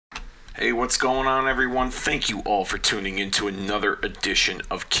Hey, what's going on, everyone? Thank you all for tuning in to another edition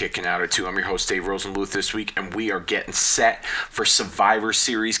of Kicking Out at 2. I'm your host, Dave Rosenbluth, this week, and we are getting set for Survivor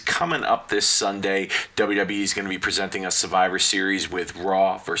Series coming up this Sunday. WWE is going to be presenting a Survivor Series with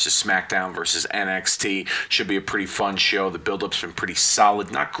Raw versus SmackDown versus NXT. Should be a pretty fun show. The build-up's been pretty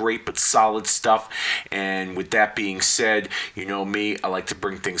solid. Not great, but solid stuff. And with that being said, you know me, I like to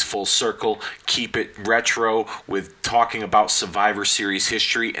bring things full circle, keep it retro with talking about Survivor Series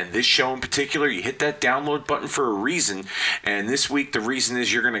history, and this show in particular, you hit that download button for a reason. And this week, the reason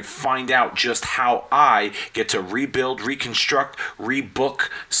is you're going to find out just how I get to rebuild, reconstruct, rebook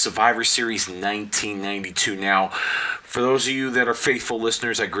Survivor Series 1992. Now, for those of you that are faithful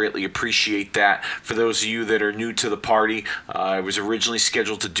listeners, I greatly appreciate that. For those of you that are new to the party, I was originally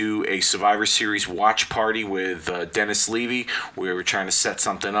scheduled to do a Survivor Series watch party with Dennis Levy. We were trying to set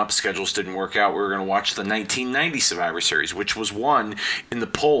something up. Schedules didn't work out. We were going to watch the 1990 Survivor Series, which was won in the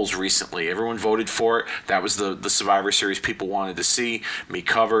polls recently. Everyone voted for it. That was the Survivor Series people wanted to see me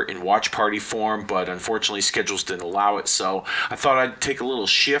cover in watch party form, but unfortunately schedules didn't allow it. So I thought I'd take a little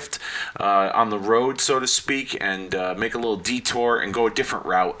shift on the road, so to speak, and make a little detour and go a different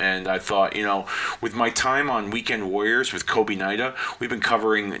route. And I thought, with my time on Weekend Warriors with Kobe Naida, we've been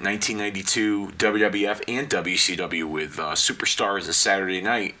covering 1992 WWF and WCW with Superstars and Saturday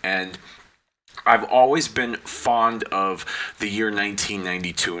Night, and I've always been fond of the year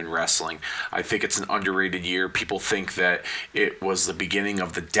 1992 in wrestling. I think it's an underrated year. People think that it was the beginning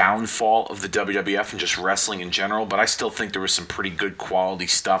of the downfall of the WWF and just wrestling in general, but I still think there was some pretty good quality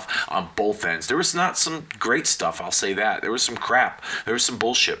stuff on both ends. There was not some great stuff, I'll say that. There was some crap. There was some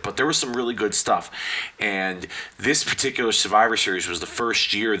bullshit, but there was some really good stuff. And this particular Survivor Series was the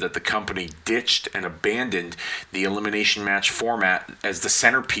first year that the company ditched and abandoned the elimination match format as the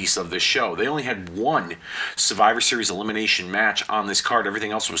centerpiece of this show. They only had one Survivor Series elimination match on this card.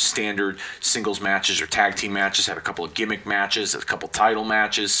 Everything else was standard singles matches or tag team matches. Had a couple of gimmick matches, a couple title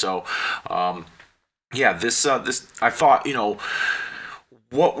matches. So, this I thought,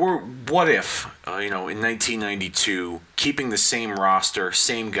 what if, in 1992, keeping the same roster,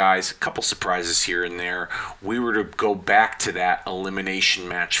 same guys, a couple surprises here and there, we were to go back to that elimination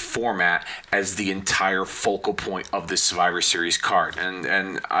match format as the entire focal point of this Survivor Series card.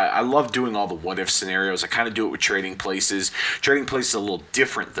 And I love doing all the what if scenarios. I kind of do it with Trading Places. Trading Places is a little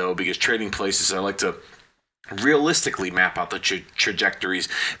different, though, because Trading Places, I like to realistically map out the trajectories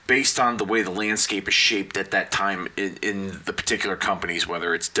based on the way the landscape is shaped at that time in the particular companies,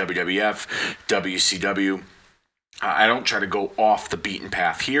 whether it's WWF, WCW. I don't try to go off the beaten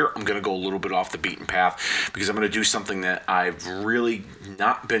path here. I'm going to go a little bit off the beaten path because I'm going to do something that I've really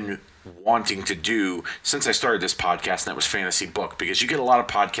not been wanting to do since I started this podcast, and that was Fantasy Book, because you get a lot of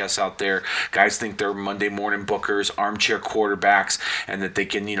podcasts out there. Guys think they're Monday morning bookers, armchair quarterbacks, and that they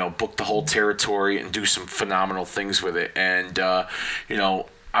can, book the whole territory and do some phenomenal things with it. And,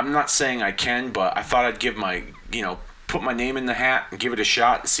 I'm not saying I can, but I thought I'd give my, put my name in the hat and give it a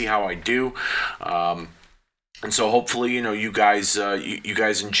shot and see how I do. And so hopefully, you guys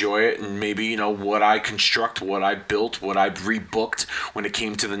enjoy it, and maybe, what I construct, what I built, what I've rebooked when it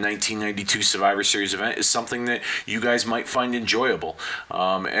came to the 1992 Survivor Series event is something that you guys might find enjoyable.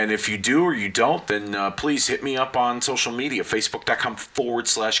 And if you do or you don't, then please hit me up on social media,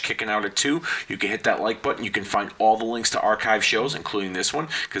 facebook.com/kicking out at 2. You can hit that like button. You can find all the links to archive shows, including this one,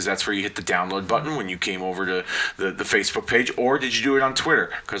 because that's where you hit the download button when you came over to the Facebook page. Or did you do it on Twitter?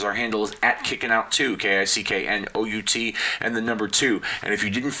 Because our handle is @kickingout2, KICKNOUT, and the number 2. And if you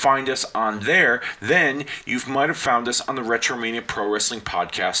didn't find us on there, then you might have found us on the Retromania Pro Wrestling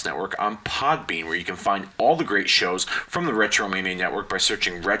Podcast Network on Podbean, where you can find all the great shows from the Retromania Network by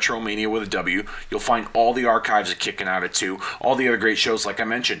searching Retromania with a W. You'll find all the archives of Kicking Out at 2, all the other great shows like I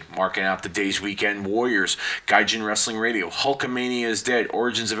mentioned, Marking Out the Days, Weekend Warriors, Gaijin Wrestling Radio, Hulkamania is Dead,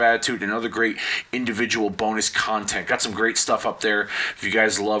 Origins of Attitude, and other great individual bonus content. Got some great stuff up there. If you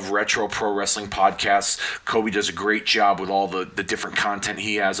guys love retro pro wrestling podcasts, Kobe does a great job with all the different content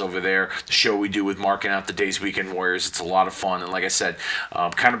he has over there. The show we do with Marking Out the Days, Weekend Warriors, it's a lot of fun. And like I said,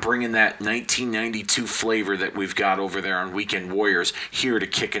 kind of bringing that 1992 flavor that we've got over there on Weekend Warriors here to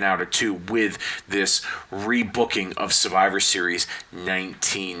Kicking Out at 2 with this rebooking of Survivor Series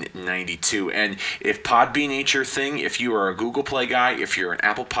 1992. And if Podbean ain't your thing, if you are a Google Play guy, if you're an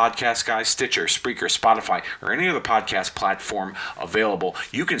Apple Podcast guy, Stitcher, Spreaker, Spotify, or any other podcast platform available,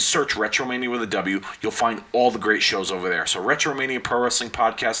 you can search Retromania with a W. You'll find all the great shows over there. So Retromania Pro Wrestling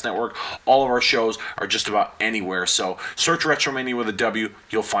Podcast Network, all of our shows are just about anywhere. So search Retromania with a W,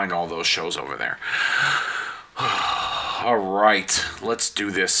 you'll find all those shows over there. All right, let's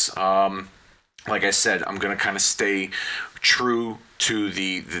do this. Like I said, I'm going to kind of stay true to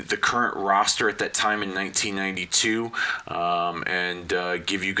the current roster at that time in 1992, and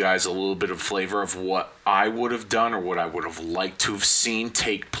give you guys a little bit of flavor of what I would have done or what I would have liked to have seen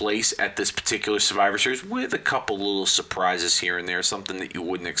take place at this particular Survivor Series, with a couple little surprises here and there, something that you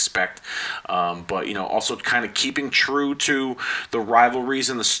wouldn't expect. But, also kind of keeping true to the rivalries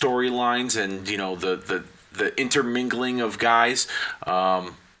and the storylines and, the intermingling of guys.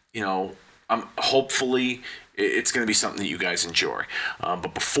 Hopefully it's going to be something that you guys enjoy.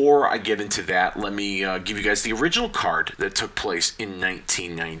 But before I get into that, let me give you guys the original card that took place in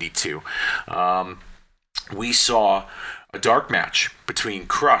 1992. We saw a dark match between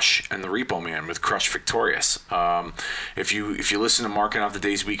Crush and the Repo Man, with Crush victorious. If you listen to Marking Out the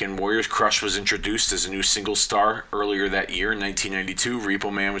Day's Weekend Warriors, Crush was introduced as a new single star earlier that year in 1992.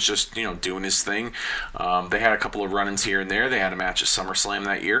 Repo Man was just doing his thing. They had a couple of run-ins here and there. They had a match at SummerSlam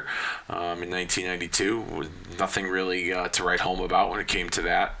that year in 1992. With nothing really to write home about when it came to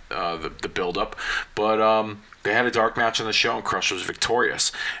that, the build-up. But they had a dark match on the show, and Crush was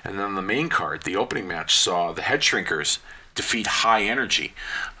victorious. And then on the main card, the opening match saw the Head Shrinkers defeat High Energy.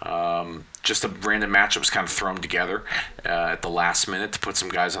 Just a random match that was kind of thrown together at the last minute to put some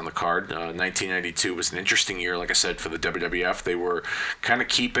guys on the card. 1992 was an interesting year, like I said, for the WWF. They were kind of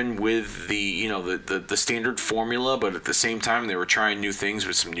keeping with the standard formula, but at the same time, they were trying new things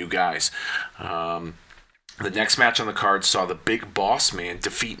with some new guys. The next match on the card saw the Big Boss Man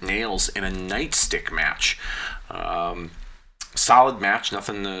defeat Nails in a nightstick match. Solid match,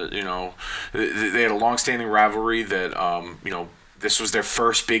 nothing to, they had a long-standing rivalry that, this was their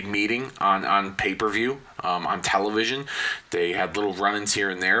first big meeting on pay-per-view, on television. They had little run-ins here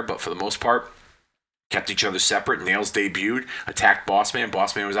and there, but for the most part, kept each other separate. Nails debuted, attacked Boss Man.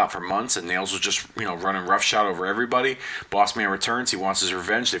 Boss Man was out for months, and Nails was just, running roughshod over everybody. Boss Man returns. He wants his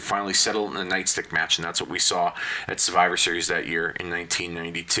revenge. They finally settled in a nightstick match, and that's what we saw at Survivor Series that year in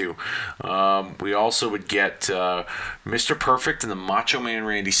 1992. We also would get Mr. Perfect and the Macho Man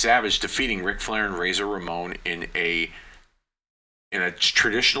Randy Savage defeating Ric Flair and Razor Ramon in a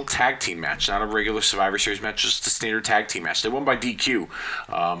traditional tag team match, not a regular Survivor Series match, just a standard tag team match. They won by DQ.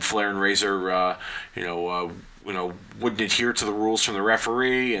 Flair and Razor, wouldn't adhere to the rules from the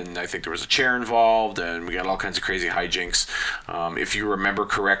referee, and I think there was a chair involved, and we got all kinds of crazy hijinks. If you remember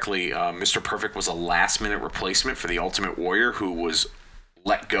correctly, Mr. Perfect was a last-minute replacement for the Ultimate Warrior, who was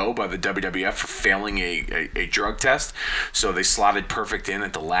let go by the WWF for failing a drug test. So they slotted Perfect in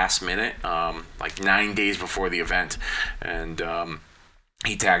at the last minute, like 9 days before the event. And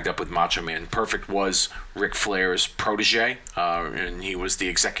he tagged up with Macho Man. Perfect was Ric Flair's protege, and he was the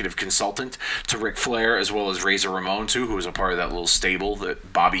executive consultant to Ric Flair, as well as Razor Ramon, too, who was a part of that little stable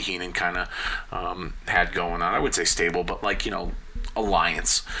that Bobby Heenan kind of had going on. I would say stable, but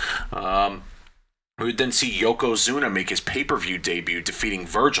alliance. We would then see Yokozuna make his pay-per-view debut, defeating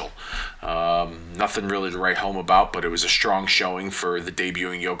Virgil. Nothing really to write home about, but it was a strong showing for the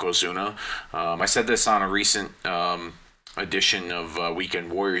debuting Yokozuna. I said this on a recent edition of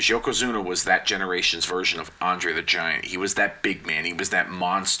Weekend Warriors. Yokozuna was that generation's version of Andre the Giant. He was that big man. He was that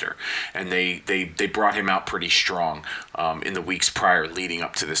monster. And they brought him out pretty strong in the weeks prior leading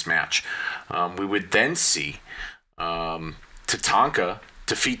up to this match. We would then see Tatanka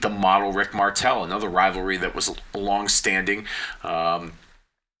defeat the Model Rick Martel, another rivalry that was long-standing.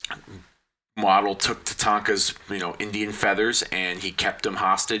 Model took Tatanka's, Indian feathers, and he kept him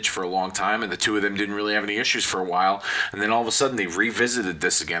hostage for a long time, and the two of them didn't really have any issues for a while. And then all of a sudden, they revisited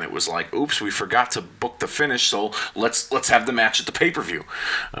this again. It was like, oops, we forgot to book the finish, so let's have the match at the pay-per-view.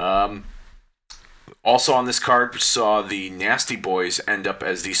 Also on this card, we saw the Nasty Boys end up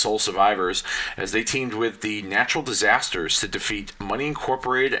as the sole survivors as they teamed with the Natural Disasters to defeat Money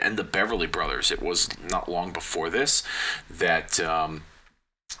Incorporated and the Beverly Brothers. It was not long before this that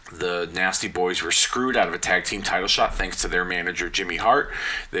the Nasty Boys were screwed out of a tag team title shot thanks to their manager, Jimmy Hart.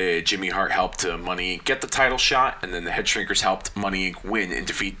 Jimmy Hart helped Money Inc. get the title shot, and then the Head Shrinkers helped Money Inc. win and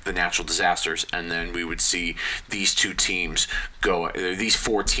defeat the Natural Disasters. And then we would see these four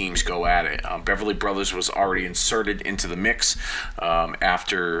teams go at it. Beverly Brothers was already inserted into the mix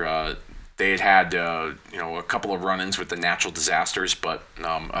after they had a couple of run-ins with the Natural Disasters, but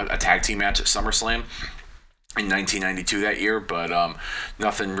a tag team match at SummerSlam in 1992 that year, but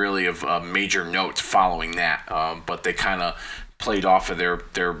nothing really of major note following that. But they kind of played off of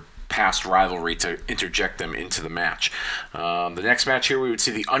their past rivalry to interject them into the match. The next match here, we would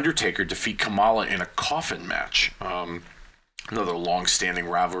see The Undertaker defeat Kamala in a coffin match. Another long-standing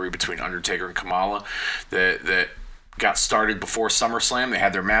rivalry between Undertaker and Kamala that got started before SummerSlam. They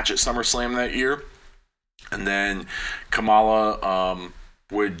had their match at SummerSlam that year, and then Kamala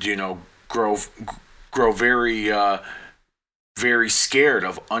would, grow very very scared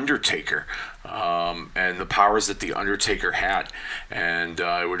of Undertaker and the powers that the Undertaker had, and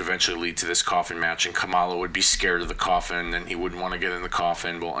it would eventually lead to this coffin match, and Kamala would be scared of the coffin and he wouldn't want to get in the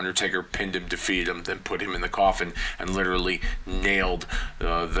coffin. Well, Undertaker pinned him, defeated him, then put him in the coffin and literally hammered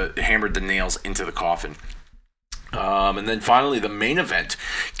the nails into the coffin. And then finally, the main event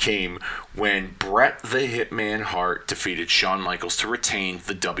came when Bret the Hitman Hart defeated Shawn Michaels to retain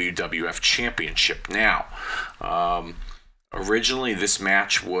the WWF Championship. Now, originally this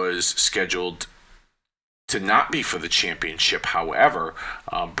match was scheduled to not be for the championship. However,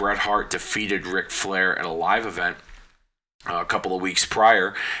 Bret Hart defeated Ric Flair at a live event a couple of weeks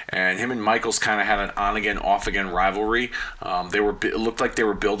prior, and him and Michaels kind of had an on-again, off-again rivalry. It looked like they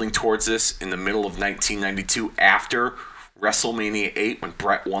were building towards this in the middle of 1992 after WrestleMania 8 when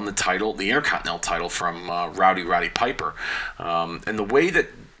Bret won the title, the Intercontinental title from Roddy Piper. And the way that,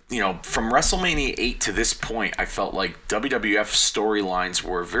 from WrestleMania 8 to this point, I felt like WWF storylines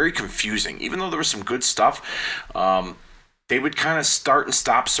were very confusing. Even though there was some good stuff, they would kind of start and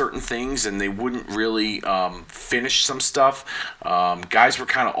stop certain things, and they wouldn't really finish some stuff. Guys were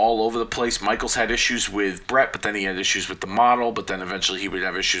kind of all over the place. Michaels had issues with Bret, but then he had issues with the Model, but then eventually he would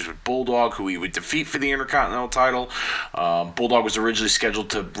have issues with Bulldog, who he would defeat for the Intercontinental title. Bulldog was originally scheduled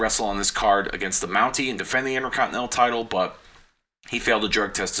to wrestle on this card against the Mountie and defend the Intercontinental title, but he failed a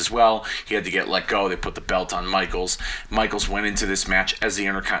drug test as well. He had to get let go. They put the belt on Michaels. Michaels went into this match as the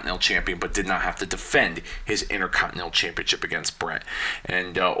Intercontinental Champion, but did not have to defend his Intercontinental Championship against Bret.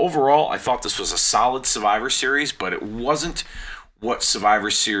 And overall, I thought this was a solid Survivor Series, but it wasn't what Survivor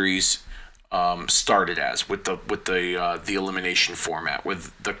Series started as, with the elimination format,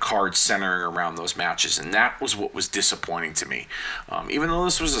 with the cards centering around those matches, and that was what was disappointing to me. Even though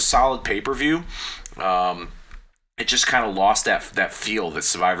this was a solid pay-per-view, it just kind of lost that feel that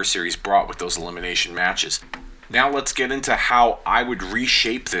Survivor Series brought with those elimination matches. Now let's get into how I would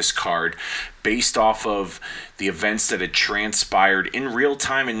reshape this card based off of the events that had transpired in real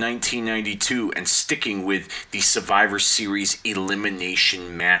time in 1992 and sticking with the Survivor Series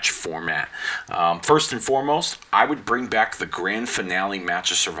elimination match format. First and foremost, I would bring back the grand finale match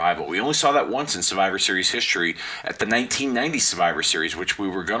of Survival. We only saw that once in Survivor Series history at the 1990 Survivor Series, which we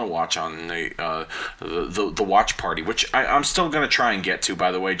were going to watch on the watch party, which I'm still going to try and get to,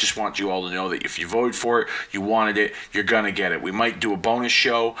 by the way. Just want you all to know that if you voted for it, you wanted it, you're going to get it. We might do a bonus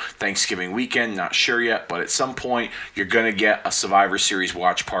show Thanksgiving weekend, not sure yet, but at some point you're going to get a Survivor Series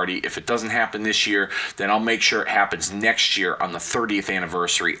watch party. If it doesn't happen this year, then I'll make sure it happens next year on the 30th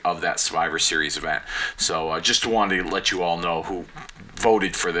anniversary of that Survivor Series event. So just wanted to let you all know who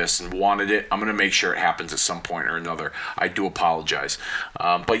voted for this and wanted it. I'm going to make sure it happens at some point or another. I do apologize.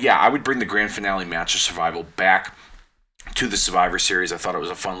 But yeah, I would bring the grand finale match of Survival back to the Survivor Series. I thought it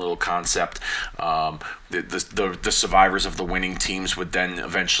was a fun little concept. The survivors of the winning teams would then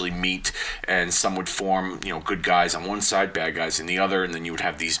eventually meet, and some would form, good guys on one side, bad guys in the other, and then you would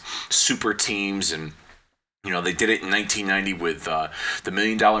have these super teams. And they did it in 1990 with the $1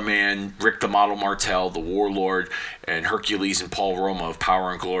 Million Man, Rick the Model Martel, the Warlord, and Hercules and Paul Roma of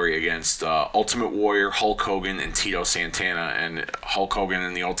Power and Glory against Ultimate Warrior, Hulk Hogan, and Tito Santana. And Hulk Hogan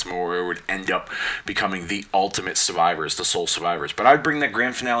and the Ultimate Warrior would end up becoming the ultimate survivors, the sole survivors. But I'd bring that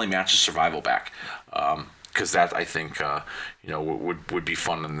grand finale match of Survival back, because that, I think, would be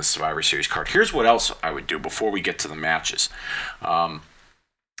fun in the Survivor Series card. Here's what else I would do before we get to the matches. I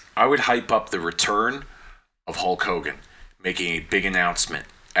would hype up the return of Hulk Hogan, making a big announcement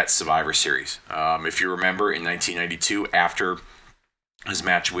at Survivor Series. If you remember, in 1992, after his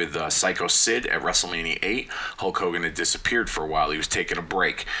match with Psycho Sid at WrestleMania 8, Hulk Hogan had disappeared for a while. He was taking a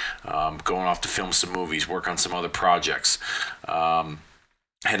break, going off to film some movies, work on some other projects.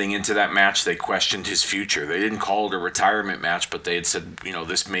 Heading into that match, they questioned his future. They didn't call it a retirement match, but they had said,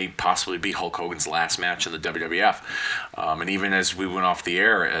 this may possibly be Hulk Hogan's last match in the WWF. And even as we went off the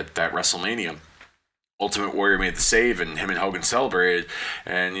air at that WrestleMania, Ultimate Warrior made the save, and him and Hogan celebrated.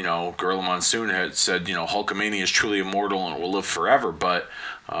 And, Gorilla Monsoon had said, Hulkamania is truly immortal and it will live forever. But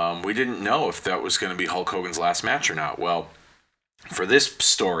we didn't know if that was going to be Hulk Hogan's last match or not. Well, for this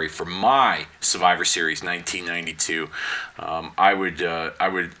story, for my Survivor Series 1992, I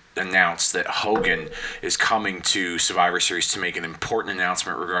would announce that Hogan is coming to Survivor Series to make an important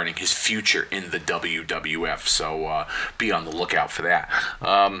announcement regarding his future in the WWF. So be on the lookout for that.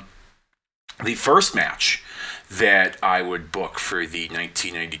 The first match that I would book for the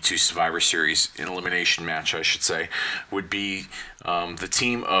 1992 Survivor Series, an elimination match, I should say, would be the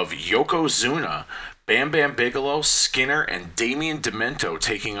team of Yokozuna, Bam Bam Bigelow, Skinner, and Damien Demento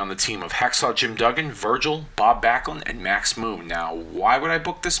taking on the team of Hacksaw Jim Duggan, Virgil, Bob Backlund, and Max Moon. Now, why would I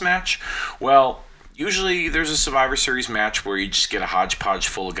book this match? Well, usually there's a Survivor Series match where you just get a hodgepodge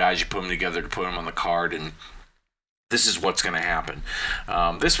full of guys, you put them together to put them on the card, and this is what's going to happen.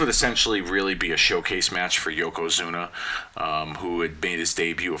 This would essentially really be a showcase match for Yokozuna, who had made his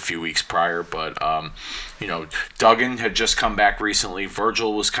debut a few weeks prior. But, Duggan had just come back recently.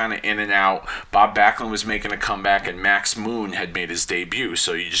 Virgil was kind of in and out. Bob Backlund was making a comeback, and Max Moon had made his debut.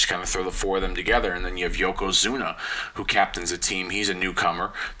 So you just kind of throw the four of them together. And then you have Yokozuna, who captains the team. He's a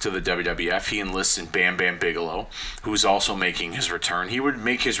newcomer to the WWF. He enlists in Bam Bam Bigelow, who's also making his return. He would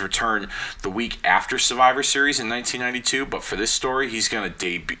make his return the week after Survivor Series in 1992, but for this story, he's going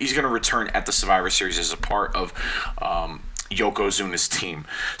to return at the Survivor Series as a part of Yokozuna's team.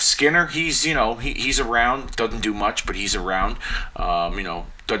 Skinner, he's around, doesn't do much, but he's around.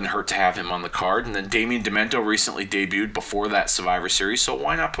 Doesn't hurt to have him on the card. And then Damien Demento recently debuted before that Survivor Series, so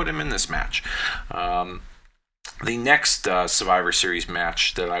why not put him in this match? The next Survivor Series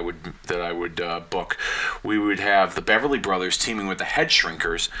match that I would book, we would have the Beverly Brothers teaming with the Head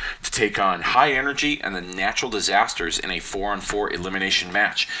Shrinkers to take on High Energy and the Natural Disasters in a 4-on-4 elimination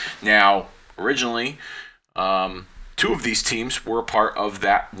match. Now, originally, two of these teams were a part of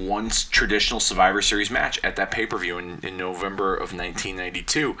that one traditional Survivor Series match at that pay-per-view in November of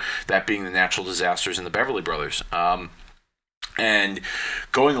 1992, that being the Natural Disasters and the Beverly Brothers. And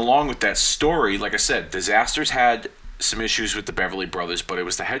going along with that story, like I said, Disasters had some issues with the Beverly Brothers, but it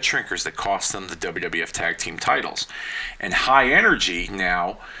was the Head Shrinkers that cost them the WWF Tag Team titles. And High Energy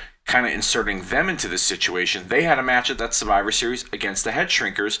now, kind of inserting them into this situation, they had a match at that Survivor Series against the Head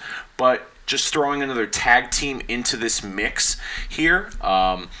Shrinkers, but just throwing another tag team into this mix here,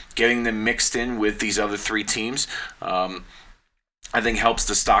 getting them mixed in with these other three teams, I think helps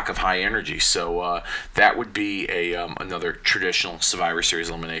the stock of High Energy. So that would be another traditional Survivor Series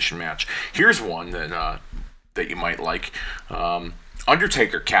elimination match. Here's one that you might like.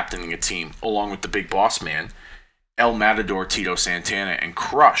 Undertaker captaining a team along with the Big Boss Man, El Matador, Tito Santana, and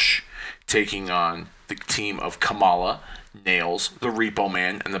Crush taking on the team of Kamala, Nails, the Repo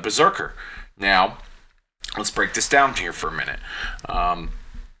Man, and the Berserker. Now, let's break this down here for a minute.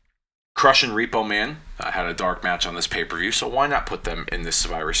 Crush and Repo Man had a dark match on this pay-per-view, so why not put them in this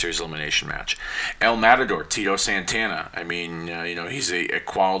Survivor Series elimination match? El Matador, Tito Santana. I mean, he's a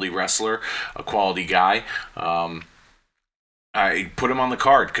quality wrestler, a quality guy. I put him on the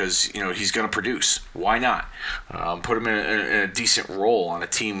card because, he's going to produce. Why not? Put him in a decent role on a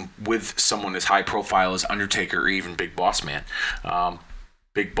team with someone as high profile as Undertaker or even Big Boss Man.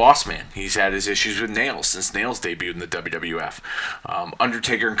 Big Boss Man, he's had his issues with Nails since Nails debuted in the WWF.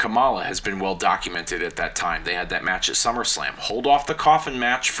 Undertaker and Kamala has been well documented at that time. They had that match at SummerSlam. Hold off the coffin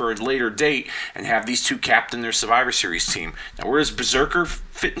match for a later date and have these two captain their Survivor Series team. Now, where does Berserker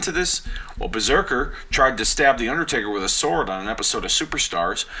fit into this? Well, Berserker tried to stab The Undertaker with a sword on an episode of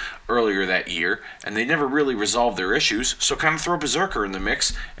Superstars earlier that year, and they never really resolved their issues, so kind of throw Berserker in the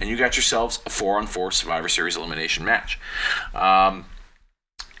mix, and you got yourselves a 4-on-4 Survivor Series elimination match.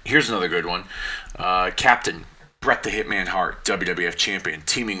 Here's another good one. Captain Bret the Hitman Hart, WWF Champion,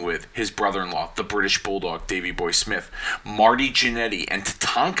 teaming with his brother-in-law, the British Bulldog, Davey Boy Smith, Marty Jannetty, and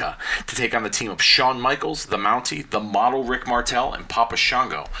Tatanka to take on the team of Shawn Michaels, the Mountie, the Model Rick Martel, and Papa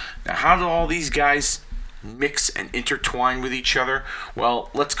Shango. Now, how do all these guys mix and intertwine with each other? Well,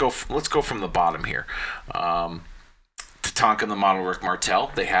 let's go from the bottom here. Tatanka and the Model Rick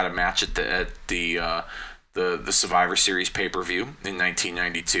Martel, they had a match at the Survivor Series pay-per-view in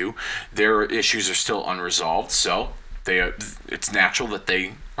 1992. Their issues are still unresolved, so it's natural that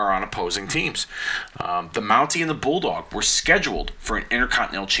they are on opposing teams. The Mountie and the Bulldog were scheduled for an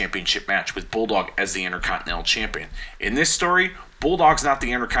Intercontinental Championship match with Bulldog as the Intercontinental Champion. In this story, Bulldog's not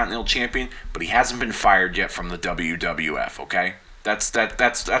the Intercontinental Champion, but he hasn't been fired yet from the WWF, okay? That's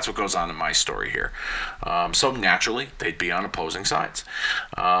what goes on in my story here. So naturally, they'd be on opposing sides.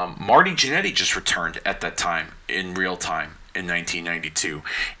 Marty Jannetty just returned at that time in real time in 1992,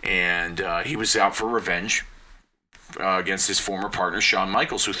 and he was out for revenge against his former partner Shawn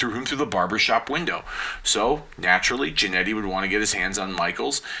Michaels, who threw him through the barbershop window. So naturally, Jannetty would want to get his hands on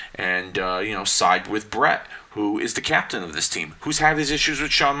Michaels and side with Bret, who is the captain of this team, who's had his issues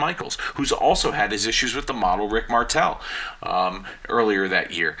with Shawn Michaels, who's also had his issues with the Model Rick Martel earlier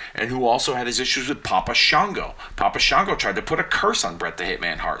that year, and who also had his issues with Papa Shango. Papa Shango tried to put a curse on Bret the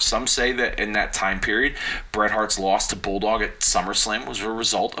Hitman Hart. Some say that in that time period, Bret Hart's loss to Bulldog at SummerSlam was a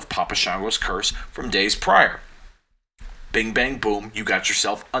result of Papa Shango's curse from days prior. Bing, bang, boom, you got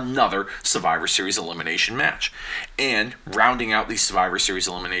yourself another Survivor Series elimination match. And rounding out these Survivor Series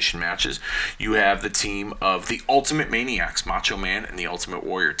elimination matches, you have the team of the Ultimate Maniacs, Macho Man and the Ultimate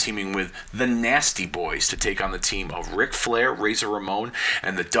Warrior, teaming with the Nasty Boys to take on the team of Ric Flair, Razor Ramon,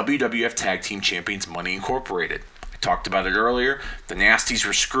 and the WWF Tag Team Champions Money Incorporated. Talked about it earlier. The Nasties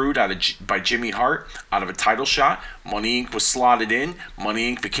were screwed by Jimmy Hart out of a title shot. Money Inc. was slotted in.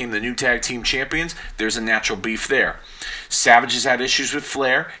 Money Inc. became the new tag team champions. There's a natural beef there. Savage has had issues with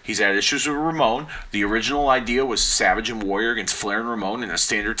Flair. He's had issues with Ramon. The original idea was Savage and Warrior against Flair and Ramon in a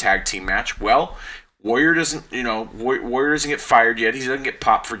standard tag team match. Well, Warrior doesn't get fired yet. He doesn't get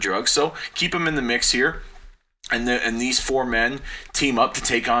popped for drugs. So keep him in the mix here. And these four men team up to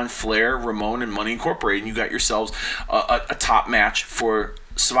take on Flair, Ramon, and Money Incorporated, and you got yourselves a top match for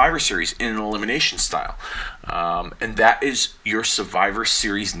Survivor Series in an elimination style. And that is your Survivor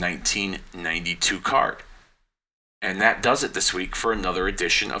Series 1992 card. And that does it this week for another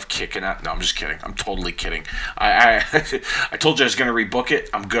edition of Kicking Out. No, I'm just kidding. I'm totally kidding. I told you I was going to rebook it.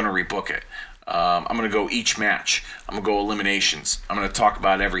 I'm going to rebook it. I'm going to go each match. I'm going to go eliminations. I'm going to talk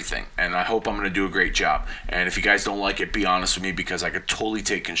about everything. And I hope I'm going to do a great job. And if you guys don't like it, be honest with me, because I could totally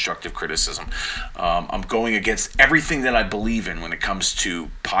take constructive criticism. I'm going against everything that I believe in when it comes to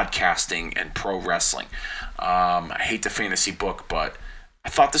podcasting and pro wrestling. I hate the fantasy book, but I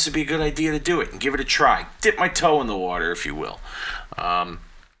thought this would be a good idea to do it and give it a try. Dip my toe in the water, if you will.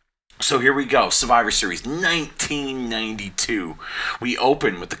 So here we go, Survivor Series 1992. We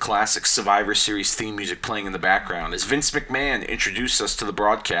open with the classic Survivor Series theme music playing in the background as Vince McMahon introduced us to the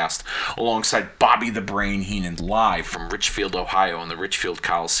broadcast alongside Bobby the Brain Heenan live from Richfield, Ohio in the Richfield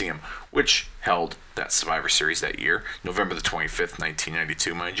Coliseum, which held that Survivor Series that year, November the 25th,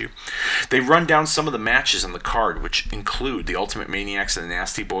 1992, mind you. They run down some of the matches on the card, which include the Ultimate Maniacs and the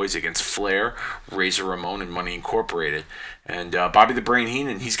Nasty Boys against Flair, Razor Ramon, and Money Incorporated. And Bobby the Brain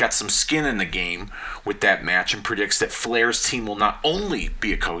Heenan, he's got some skin in the game with that match and predicts that Flair's team will not only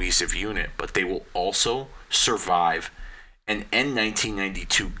be a cohesive unit, but they will also survive and end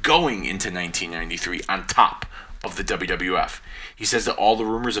 1992 going into 1993 on top of the WWF. He says that all the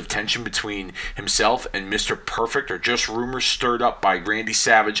rumors of tension between himself and Mr. Perfect are just rumors stirred up by Randy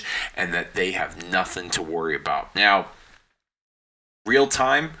Savage and that they have nothing to worry about. Now, real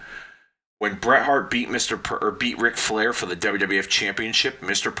time, when Bret Hart beat beat Ric Flair for the WWF Championship,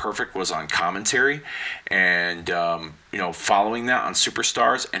 Mr. Perfect was on commentary, and following that on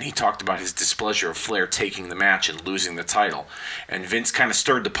Superstars, and he talked about his displeasure of Flair taking the match and losing the title. And Vince kind of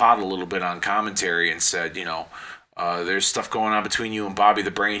stirred the pot a little bit on commentary and said, there's stuff going on between you and Bobby the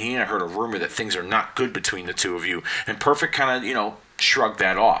Brain Heenan. I heard a rumor that things are not good between the two of you. And Perfect kind of, shrugged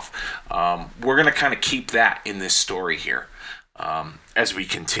that off. We're going to kind of keep that in this story here. As we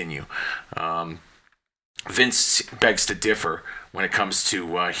continue. Vince begs to differ when it comes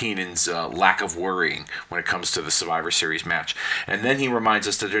to Heenan's lack of worrying when it comes to the Survivor Series match. And then he reminds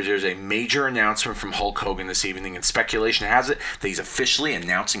us that there's a major announcement from Hulk Hogan this evening, and speculation has it that he's officially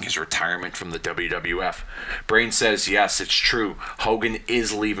announcing his retirement from the WWF. Brain says, yes, it's true. Hogan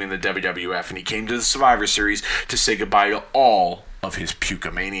is leaving the WWF, and he came to the Survivor Series to say goodbye to all of his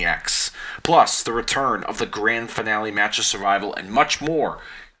Pukamaniacs. Plus, the return of the grand finale match of Survival and much more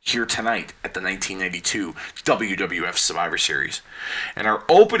here tonight at the 1992 WWF Survivor Series. And our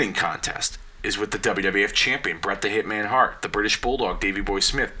opening contest is with the WWF Champion Bret the Hitman Hart, the British Bulldog Davey Boy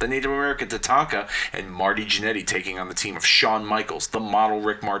Smith, the Native American Tatanka, and Marty Jannetty taking on the team of Shawn Michaels, the Model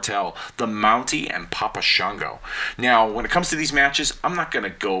Rick Martel, the Mountie, and Papa Shango. Now, when it comes to these matches, I'm not going to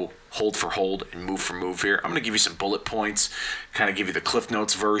go hold for hold and move for move here. I'm going to give you some bullet points, kind of give you the Cliff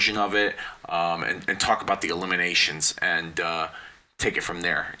Notes version of it, and talk about the eliminations and take it from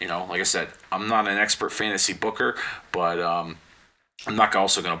there. Like I said, I'm not an expert fantasy booker, but I'm not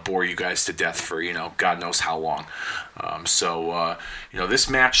also going to bore you guys to death for, God knows how long. This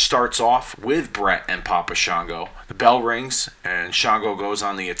match starts off with Bret and Papa Shango. The bell rings, and Shango goes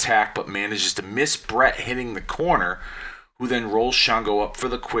on the attack, but manages to miss Bret hitting the corner, who then rolls Shango up for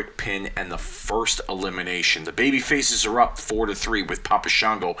the quick pin and the first elimination. The babyfaces are up 4-3 with Papa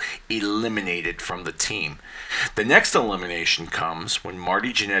Shango eliminated from the team. The next elimination comes when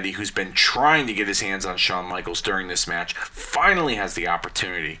Marty Jannetty, who's been trying to get his hands on Shawn Michaels during this match, finally has the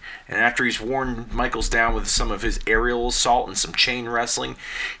opportunity. And after he's worn Michaels down with some of his aerial assault and some chain wrestling,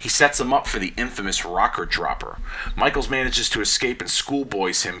 he sets him up for the infamous rocker dropper. Michaels manages to escape and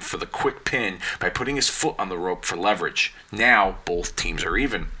schoolboys him for the quick pin by putting his foot on the rope for leverage. Now, both teams are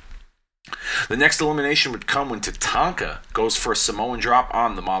even. The next elimination would come when Tatanka goes for a Samoan drop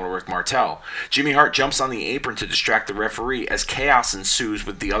on the model Rick Martel. Jimmy Hart jumps on the apron to distract the referee as chaos ensues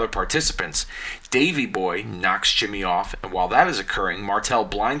with the other participants. Davey Boy knocks Jimmy off, and while that is occurring, Martel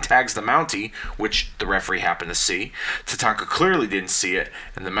blind tags the Mountie, which the referee happened to see. Tatanka clearly didn't see it,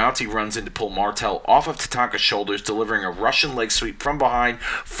 and the Mountie runs in to pull Martel off of Tatanka's shoulders, delivering a Russian leg sweep from behind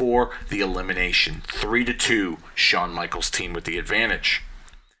for the elimination. 3-2, Shawn Michaels' team with the advantage.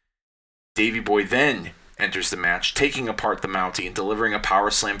 Davey Boy then enters the match, taking apart the Mountie and delivering a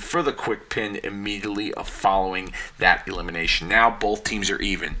power slam for the quick pin immediately following that elimination. Now both teams are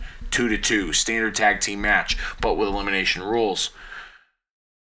even. 2-2, standard tag team match, but with elimination rules.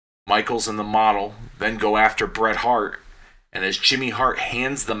 Michaels and the model then go after Bret Hart, and as Jimmy Hart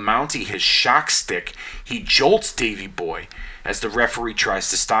hands the Mountie his shock stick, he jolts Davey Boy as the referee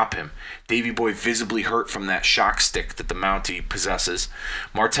tries to stop him. Davey Boy visibly hurt from that shock stick that the Mountie possesses.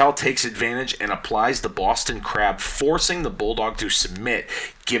 Martel takes advantage and applies the Boston Crab, forcing the Bulldog to submit,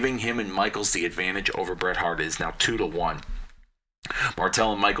 giving him and Michaels the advantage over Bret Hart. It is now 2-1.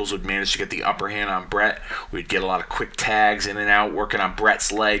 Martel and Michaels would manage to get the upper hand on Bret. We'd get a lot of quick tags in and out, working on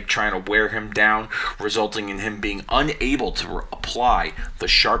Bret's leg, trying to wear him down, resulting in him being unable to apply the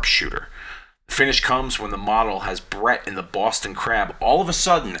sharpshooter. The finish comes when the model has Bret in the Boston Crab. All of a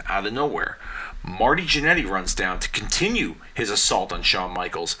sudden, out of nowhere, Marty Jannetty runs down to continue his assault on Shawn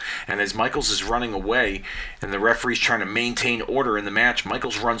Michaels. And as Michaels is running away and the referee's trying to maintain order in the match,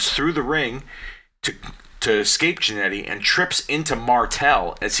 Michaels runs through the ring to escape Jannetty and trips into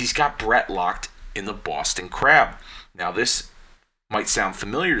Martel as he's got Bret locked in the Boston Crab. Now this might sound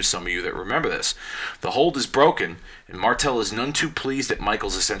familiar to some of you that remember this. The hold is broken and Martel is none too pleased that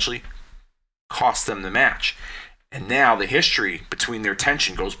Michaels essentially cost them the match. And now the history between their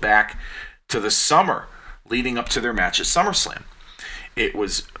tension goes back to the summer leading up to their match at SummerSlam. It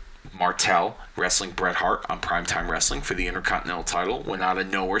was Martel wrestling Bret Hart on Primetime Wrestling for the Intercontinental title when out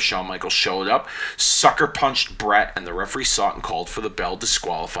of nowhere Shawn Michaels showed up, sucker punched Bret, and the referee saw it and called for the bell,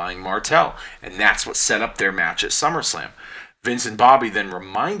 disqualifying Martel. And that's what set up their match at SummerSlam. Vince and Bobby then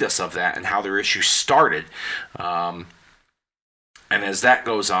remind us of that and how their issue started. And as that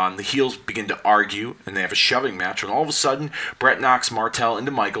goes on, the heels begin to argue, and they have a shoving match, when all of a sudden, Bret knocks Martel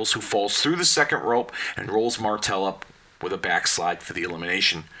into Michaels, who falls through the second rope and rolls Martel up with a backslide for the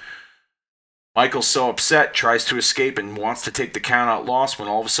elimination. Michaels, so upset, tries to escape and wants to take the count-out loss when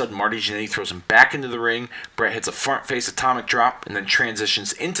all of a sudden Marty Jannetty throws him back into the ring. Bret hits a front-face atomic drop and then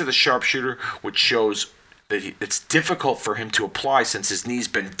transitions into the sharpshooter, which shows that it's difficult for him to apply since his knee's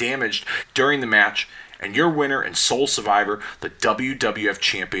been damaged during the match. And your winner and sole survivor, the WWF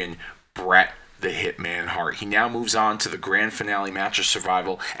Champion, Bret the Hitman Hart. He now moves on to the grand finale match of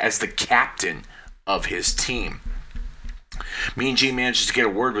Survival as the captain of his team. Mean Gene manages to get a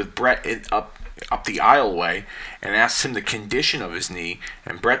word with Bret up the aisleway and asks him the condition of his knee.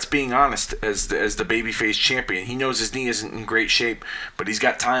 And Bret's being honest as the babyface champion. He knows his knee isn't in great shape, but he's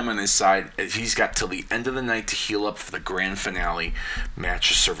got time on his side. As he's got till the end of the night to heal up for the grand finale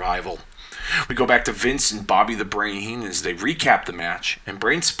match of Survival. We go back to Vince and Bobby the Brain Heenan as they recap the match, and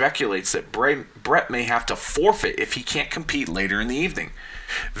Brain speculates that Bret may have to forfeit if he can't compete later in the evening.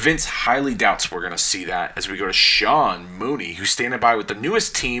 Vince highly doubts we're going to see that as we go to Sean Mooney, who's standing by with the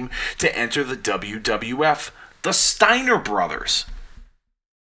newest team to enter the WWF, the Steiner Brothers.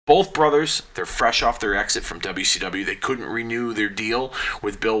 Both brothers, they're fresh off their exit from WCW. They couldn't renew their deal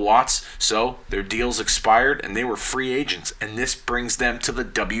with Bill Watts, so their deals expired and they were free agents. And this brings them to the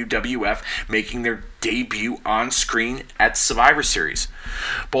WWF, making their debut on screen at Survivor Series.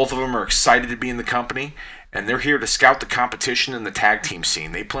 Both of them are excited to be in the company, and they're here to scout the competition in the tag team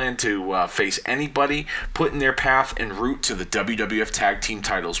scene. They plan to face anybody put in their path en route to the WWF tag team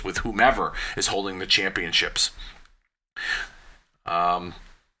titles with whomever is holding the championships.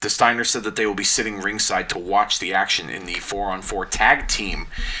 The Steiners said that they will be sitting ringside to watch the action in the 4-on-4 tag team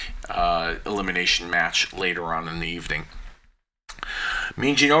elimination match later on in the evening.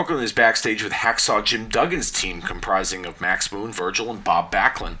 Mean Gene Okerlund is backstage with Hacksaw Jim Duggan's team comprising of Max Moon, Virgil, and Bob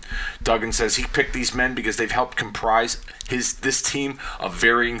Backlund. Duggan says he picked these men because they've helped comprise this team of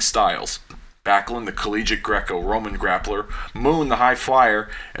varying styles. Backlund, the collegiate Greco-Roman grappler, Moon, the high flyer,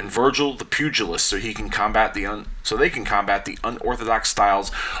 and Virgil, the pugilist, so they can combat the unorthodox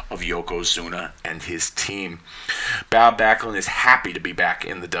styles of Yokozuna and his team. Bob Backlund is happy to be back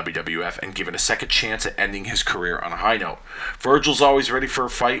in the WWF and given a second chance at ending his career on a high note. Virgil's always ready for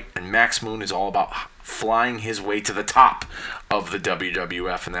a fight, and Max Moon is all about flying his way to the top of the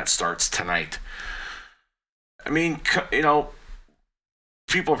WWF, and that starts tonight. I mean,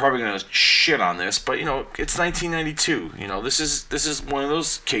 people are probably going to shit on this, but it's 1992. This is one of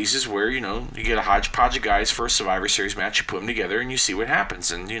those cases where you get a hodgepodge of guys for a Survivor Series match, you put them together, and you see what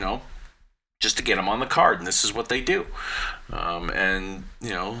happens, and just to get them on the card, and this is what they do. And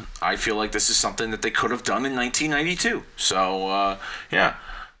I feel like this is something that they could have done in 1992. So yeah.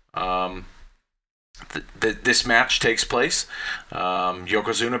 This match takes place.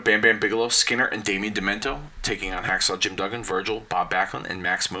 Yokozuna, Bam Bam Bigelow, Skinner, and Damien Demento taking on Hacksaw Jim Duggan, Virgil, Bob Backlund, and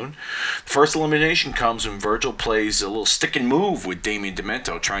Max Moon. The first elimination comes when Virgil plays a little stick and move with Damien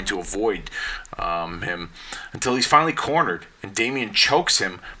Demento, trying to avoid him until he's finally cornered, and Damien chokes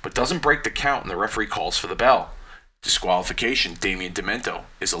him but doesn't break the count, and the referee calls for the bell. Disqualification. Damien Demento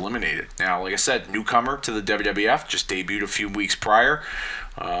is eliminated. Now, like I said, newcomer to the WWF, just debuted a few weeks prior.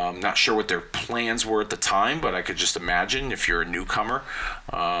 Not sure what their plans were at the time, but I could just imagine if you're a newcomer,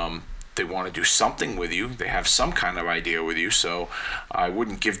 they want to do something with you. They have some kind of idea with you, so I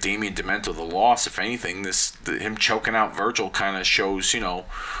wouldn't give Damien Demento the loss. If anything, him choking out Virgil kind of shows,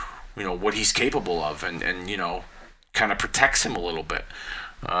 what he's capable of, and kind of protects him a little bit.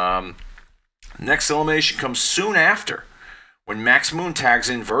 Next elimination comes soon after, when Max Moon tags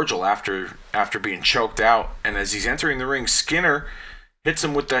in Virgil after being choked out, and as he's entering the ring, Skinner hits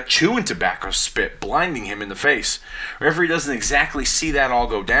him with that chewing tobacco spit, blinding him in the face. Referee doesn't exactly see that all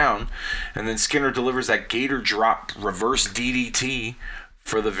go down, and then Skinner delivers that gator drop reverse DDT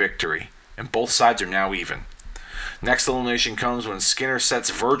for the victory, and both sides are now even. Next elimination comes when Skinner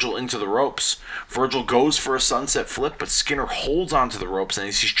sets Virgil into the ropes. Virgil goes for a sunset flip, but Skinner holds onto the ropes, and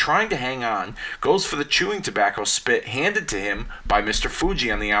as he's trying to hang on, goes for the chewing tobacco spit handed to him by Mr.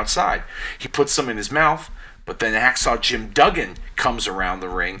 Fuji on the outside. He puts some in his mouth, but then Hacksaw Jim Duggan comes around the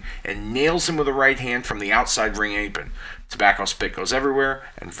ring and nails him with a right hand from the outside ring apron. Tobacco spit goes everywhere,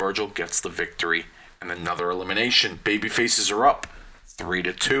 and Virgil gets the victory. And another elimination. Babyfaces are up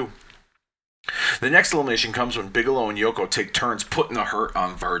 3-2. The next elimination comes when Bigelow and Yoko take turns putting the hurt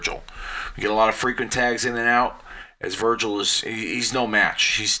on Virgil. We get a lot of frequent tags in and out, as Virgil he's no match.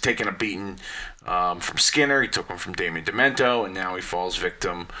 He's taken a beating from Skinner, he took one from Damien Demento, and now he falls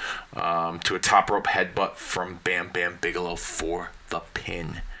victim to a top rope headbutt from Bam Bam Bigelow for the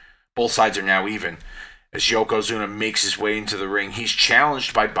pin. Both sides are now even. As Yokozuna makes his way into the ring, he's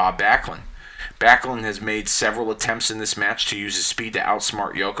challenged by Bob Backlund. Backlund has made several attempts in this match to use his speed to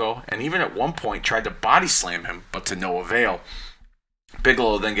outsmart Yoko, and even at one point tried to body slam him, but to no avail.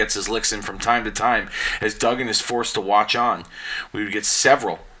 Bigelow then gets his licks in from time to time, as Duggan is forced to watch on. We would get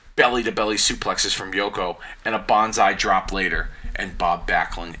several belly-to-belly suplexes from Yoko, and a bonsai drop later, and Bob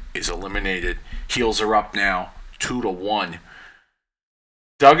Backlund is eliminated. Heels are up now, 2-1.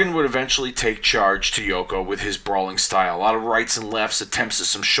 Duggan would eventually take charge to Yoko with his brawling style. A lot of rights and lefts, attempts at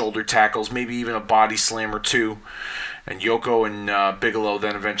some shoulder tackles, maybe even a body slam or two. And Yoko and Bigelow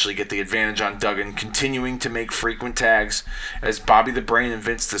then eventually get the advantage on Duggan, continuing to make frequent tags as Bobby the Brain and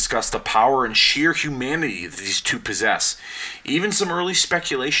Vince discuss the power and sheer humanity that these two possess. Even some early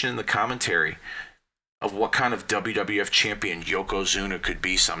speculation in the commentary of what kind of WWF champion Yokozuna could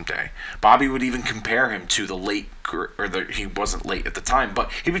be someday. Bobby would even compare him to he wasn't late at the time,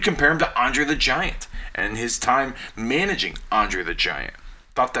 but he would compare him to Andre the Giant and his time managing Andre the Giant.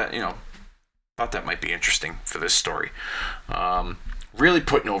 Thought that might be interesting for this story. Really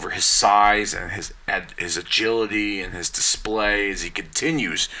putting over his size and his agility and his display as he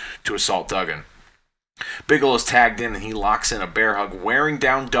continues to assault Duggan. Bigelow's tagged in and he locks in a bear hug, wearing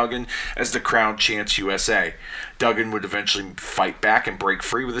down Duggan as the crowd chants USA. Duggan would eventually fight back and break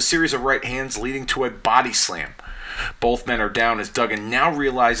free with a series of right hands leading to a body slam. Both men are down as Duggan now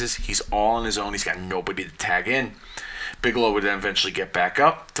realizes he's all on his own. He's got nobody to tag in. Bigelow would then eventually get back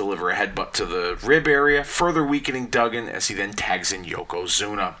up, deliver a headbutt to the rib area, further weakening Duggan as he then tags in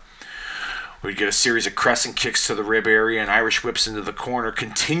Yokozuna. We'd get a series of crescent kicks to the rib area and Irish whips into the corner,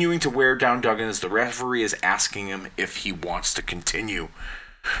 continuing to wear down Duggan as the referee is asking him if he wants to continue.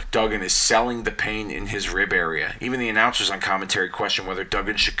 Duggan is selling the pain in his rib area. Even the announcers on commentary question whether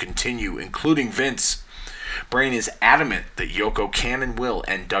Duggan should continue, including Vince. Brain is adamant that Yoko can and will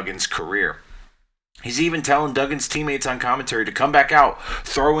end Duggan's career. He's even telling Duggan's teammates on commentary to come back out,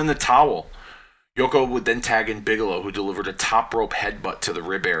 throw in the towel. Yoko would then tag in Bigelow, who delivered a top rope headbutt to the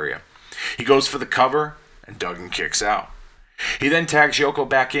rib area. He goes for the cover, and Duggan kicks out. He then tags Yoko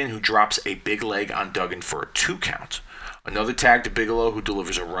back in, who drops a big leg on Duggan for a 2 count. Another tag to Bigelow, who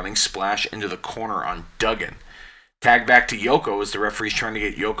delivers a running splash into the corner on Duggan. Tag back to Yoko as the referee's trying to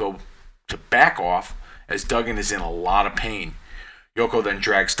get Yoko to back off, as Duggan is in a lot of pain. Yoko then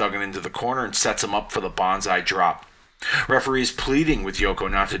drags Duggan into the corner and sets him up for the bonsai drop. Referee is pleading with Yoko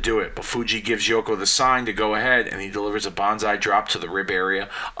not to do it, but Fuji gives Yoko the sign to go ahead, and he delivers a banzai drop to the rib area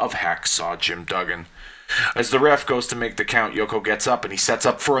of Hacksaw Jim Duggan. As the ref goes to make the count, Yoko gets up and he sets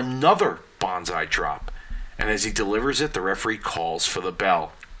up for another banzai drop. And as he delivers it, the referee calls for the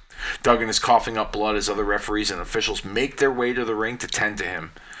bell. Duggan is coughing up blood as other referees and officials make their way to the ring to tend to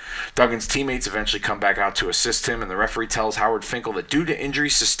him. Duggan's teammates eventually come back out to assist him, and the referee tells Howard Finkel that due to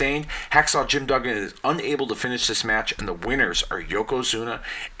injuries sustained, Hacksaw Jim Duggan is unable to finish this match, and the winners are Yokozuna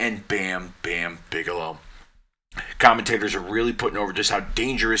and Bam Bam Bigelow. Commentators are really putting over just how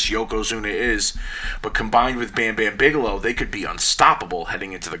dangerous Yokozuna is, but combined with Bam Bam Bigelow, they could be unstoppable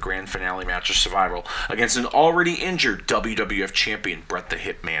heading into the grand finale match of Survival against an already injured WWF champion, Bret the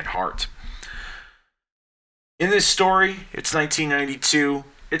Hitman Hart. In this story, it's 1992.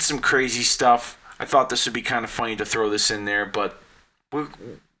 It's some crazy stuff. I thought this would be kind of funny to throw this in there, but we're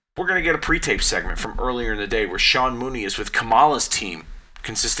going to get a pre-tape segment from earlier in the day where Sean Mooney is with Kamala's team,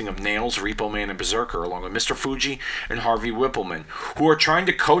 consisting of Nails, Repo Man, and Berserker, along with Mr. Fuji and Harvey Whippleman, who are trying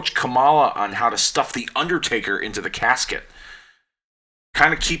to coach Kamala on how to stuff The Undertaker into the casket.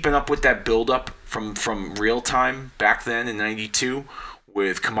 Kind of keeping up with that build-up from real time back then in 92,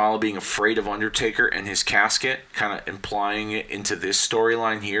 with Kamala being afraid of Undertaker and his casket, kind of implying it into this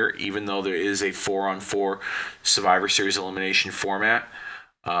storyline here, even though there is a 4-on-4 Survivor Series elimination format.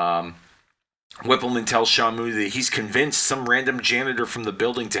 Whippleman tells Sean Mooney that he's convinced some random janitor from the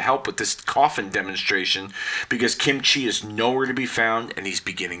building to help with this coffin demonstration because Kim Chi is nowhere to be found and he's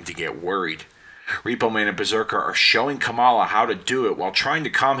beginning to get worried. Repo Man and Berserker are showing Kamala how to do it while trying to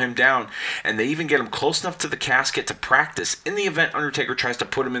calm him down, and they even get him close enough to the casket to practice in the event Undertaker tries to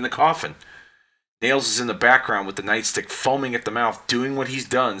put him in the coffin. Nails is in the background with the nightstick foaming at the mouth, doing what he's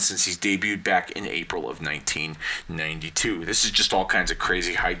done since he's debuted back in April of 1992. This is just all kinds of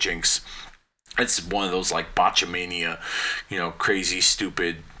crazy hijinks. It's one of those like botchamania, crazy,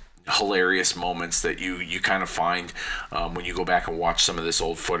 stupid, hilarious moments that you kind of find when you go back and watch some of this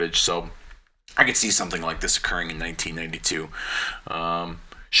old footage. So I could see something like this occurring in 1992.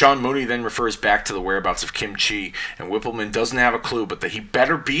 Sean Mooney then refers back to the whereabouts of Kim Chi, and Whippleman doesn't have a clue, but that he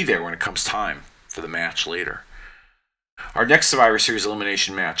better be there when it comes time for the match later. Our next Survivor Series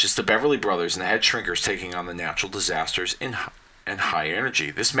elimination match is the Beverly Brothers and the Head Shrinkers taking on the Natural Disasters and High Energy.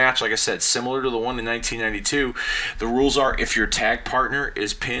 This match, like I said, similar to the one in 1992. The rules are if your tag partner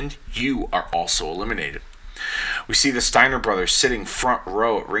is pinned, you are also eliminated. We see the Steiner brothers sitting front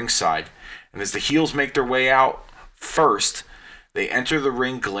row at ringside, and as the heels make their way out first, they enter the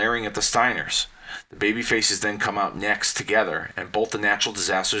ring glaring at the Steiners. The babyfaces then come out next together, and both the Natural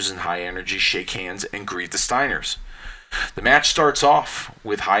Disasters and High Energy shake hands and greet the Steiners. The match starts off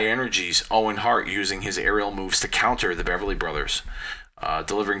with High Energy's Owen Hart using his aerial moves to counter the Beverly Brothers,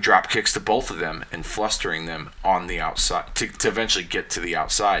 delivering drop kicks to both of them and flustering them on the outside to eventually get to the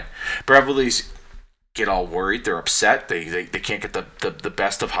outside. Beverly's get all worried. They're upset. They can't get the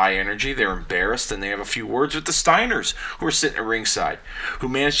best of High Energy. They're embarrassed, and they have a few words with the Steiners, who are sitting at ringside, who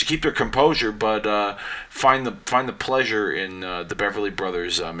manage to keep their composure but find the pleasure in the Beverly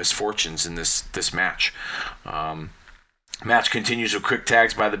Brothers' misfortunes in this match. Match continues with quick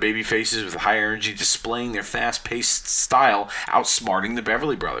tags by the babyfaces, with High Energy displaying their fast-paced style, outsmarting the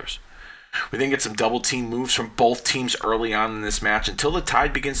Beverly Brothers. We then get some double-team moves from both teams early on in this match until the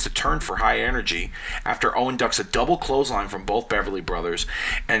tide begins to turn for High Energy after Owen ducks a double clothesline from both Beverly Brothers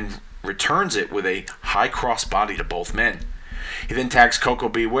and returns it with a high cross body to both men. He then tags Koko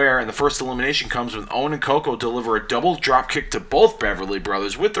Beware, and the first elimination comes when Owen and Koko deliver a double drop kick to both Beverly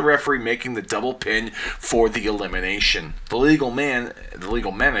Brothers, with the referee making the double pin for the elimination. The legal men,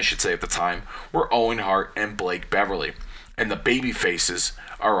 I should say at the time, were Owen Hart and Blake Beverly, and the baby faces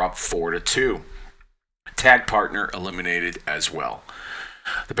are up 4-2. Tag partner eliminated as well.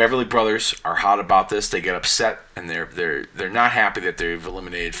 The Beverly Brothers are hot about this. They get upset, and they're not happy that they've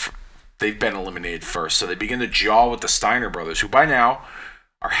been eliminated first. So they begin to jaw with the Steiner brothers, who by now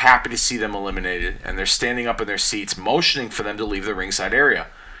are happy to see them eliminated, and they're standing up in their seats, motioning for them to leave the ringside area.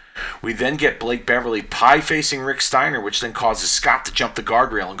 We then get Blake Beverly pie-facing Rick Steiner, which then causes Scott to jump the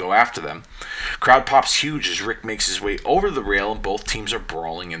guardrail and go after them. Crowd pops huge as Rick makes his way over the rail, and both teams are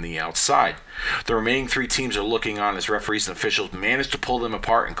brawling in the outside. The remaining three teams are looking on as referees and officials manage to pull them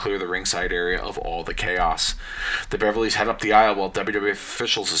apart and clear the ringside area of all the chaos. The Beverlys head up the aisle while WWF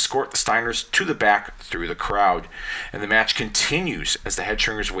officials escort the Steiners to the back through the crowd. And the match continues as the Head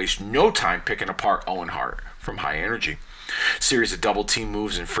Shrinkers waste no time picking apart Owen Hart from High Energy. Series of double team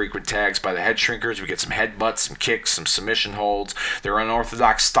moves and frequent tags by the Head Shrinkers. We get some headbutts, some kicks, some submission holds. Their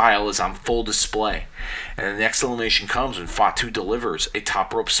unorthodox style is on full display. And the next elimination comes when Fatu delivers a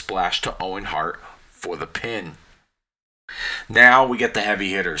top rope splash to Owen Hart for the pin. Now we get the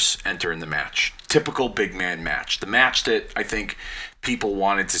heavy hitters enter in the match. Typical big man match. The match that I think people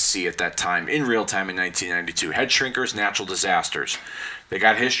wanted to see at that time, in real time in 1992. Head Shrinkers, Natural Disasters. They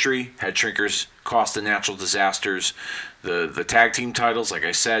got history. Head Shrinkers cost the Natural Disasters the tag team titles. Like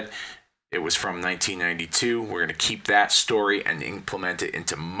I said, it was from 1992. We're going to keep that story and implement it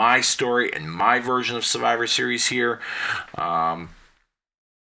into my story and my version of Survivor Series here.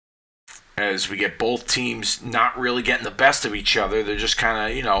 As we get both teams not really getting the best of each other. They're just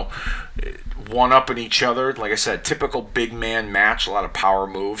kind of, one-upping each other. Like I said, typical big man match, a lot of power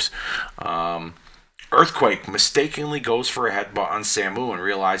moves. Earthquake mistakenly goes for a headbutt on Samu and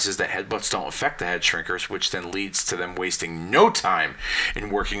realizes that headbutts don't affect the Head Shrinkers, which then leads to them wasting no time in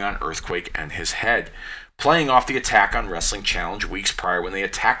working on Earthquake and his head. Playing off the attack on Wrestling Challenge weeks prior when they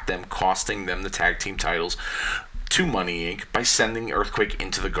attacked them, costing them the tag team titles to Money Inc. by sending Earthquake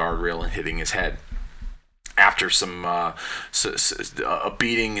into the guardrail and hitting his head. After a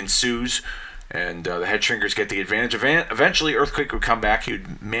beating ensues, and the Head Shrinkers get the advantage. Eventually, Earthquake would come back. He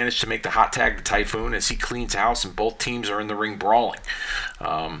would manage to make the hot tag to Typhoon as he cleans house, and both teams are in the ring brawling.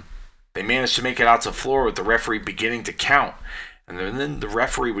 They managed to make it out to the floor with the referee beginning to count. And then the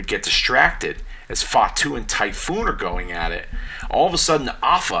referee would get distracted as Fatu and Typhoon are going at it. All of a sudden,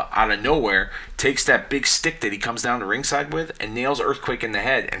 Afa, out of nowhere, takes that big stick that he comes down the ringside with and nails Earthquake in the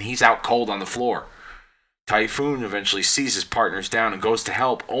head, and he's out cold on the floor. Typhoon eventually sees his partners down and goes to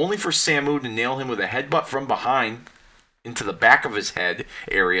help, only for Samu to nail him with a headbutt from behind into the back of his head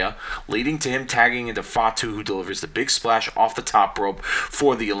area, leading to him tagging into Fatu, who delivers the big splash off the top rope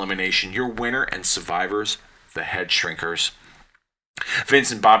for the elimination. Your winner and survivors, the Head Shrinkers.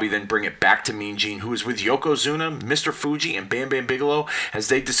 Vince and Bobby then bring it back to Mean Gene, who is with Yokozuna, Mr. Fuji, and Bam Bam Bigelow as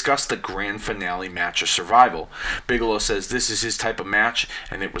they discuss the grand finale match of Survival. Bigelow says this is his type of match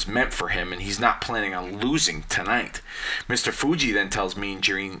and it was meant for him and he's not planning on losing tonight. Mr. Fuji then tells Mean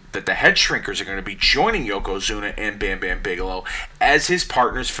Gene that the Head Shrinkers are going to be joining Yokozuna and Bam Bam Bigelow as his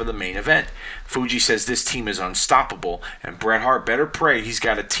partners for the main event. Fuji says this team is unstoppable and Bret Hart better pray he's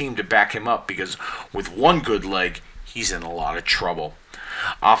got a team to back him up because with one good leg, he's in a lot of trouble.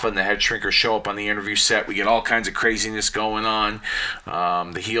 Afa and the Head Shrinkers show up on the interview set. We get all kinds of craziness going on.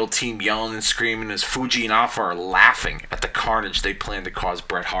 The heel team yelling and screaming as Fuji and Afa are laughing at the carnage they plan to cause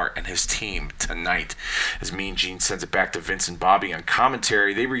Bret Hart and his team tonight. As Mean Gene sends it back to Vince and Bobby on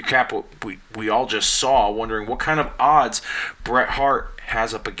commentary, they recap what we all just saw, wondering what kind of odds Bret Hart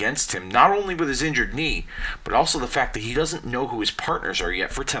has up against him, not only with his injured knee, but also the fact that he doesn't know who his partners are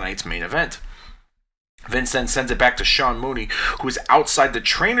yet for tonight's main event. Vince then sends it back to Sean Mooney, who is outside the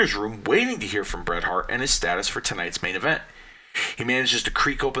trainer's room waiting to hear from Bret Hart and his status for tonight's main event. He manages to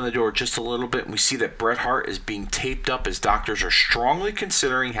creak open the door just a little bit, and we see that Bret Hart is being taped up as doctors are strongly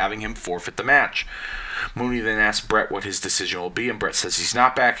considering having him forfeit the match. Mooney then asks Bret what his decision will be, and Bret says he's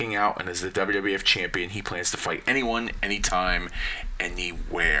not backing out, and as the WWF champion, he plans to fight anyone, anytime,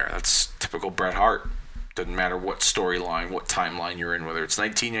 anywhere. That's typical Bret Hart. Doesn't matter what storyline, what timeline you're in, whether it's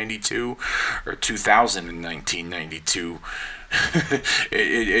 1992 or 2000 and 1992.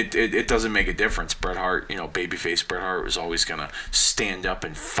 it doesn't make a difference. Bret Hart, babyface Bret Hart was always going to stand up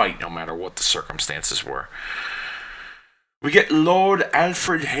and fight no matter what the circumstances were. We get Lord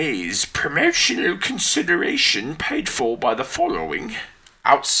Alfred Hayes, promotional consideration paid for by the following,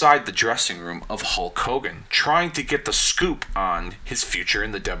 outside the dressing room of Hulk Hogan, trying to get the scoop on his future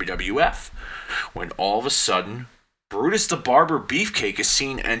in the WWF. When all of a sudden, Brutus the Barber Beefcake is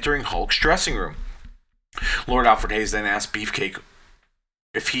seen entering Hulk's dressing room. Lord Alfred Hayes then asks Beefcake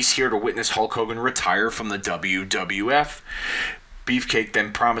if he's here to witness Hulk Hogan retire from the WWF. Beefcake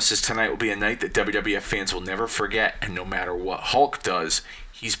then promises tonight will be a night that WWF fans will never forget, and no matter what Hulk does,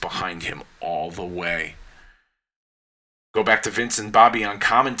 he's behind him all the way. Go back to Vince and Bobby on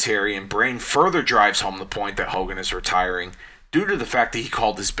commentary, and Brain further drives home the point that Hogan is retiring due to the fact that he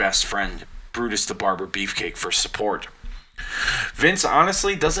called his best friend Brutus the Barber Beefcake for support. Vince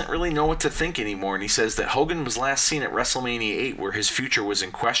honestly doesn't really know what to think anymore, and he says that Hogan was last seen at WrestleMania 8 where his future was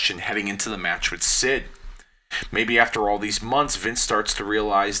in question heading into the match with Sid. Maybe after all these months, Vince starts to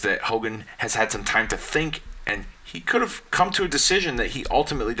realize that Hogan has had some time to think and he could have come to a decision that he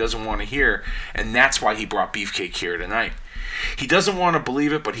ultimately doesn't want to hear, and that's why he brought Beefcake here tonight. He doesn't want to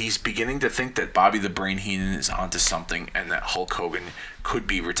believe it, but he's beginning to think that Bobby the Brain Heenan is onto something and that Hulk Hogan could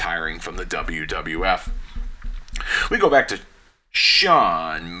be retiring from the WWF. We go back to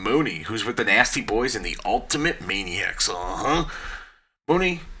Sean Mooney, who's with the Nasty Boys and the Ultimate Maniacs.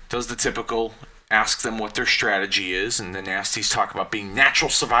 Mooney does the typical, asks them what their strategy is, and the Nasties talk about being natural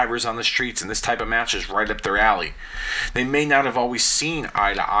survivors on the streets, and this type of match is right up their alley. They may not have always seen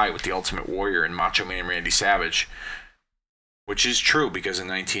eye to eye with the Ultimate Warrior and Macho Man Randy Savage, which is true because in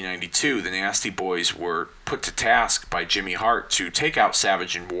 1992, the Nasty Boys were put to task by Jimmy Hart to take out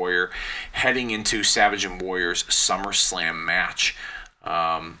Savage and Warrior heading into Savage and Warrior's SummerSlam match.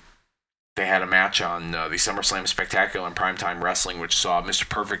 They had a match on the SummerSlam Spectacular in Primetime Wrestling, which saw Mr.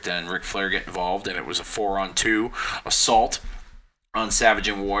 Perfect and Ric Flair get involved, and it was a 4-on-2 assault on Savage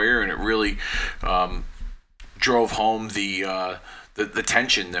and Warrior, and it really drove home the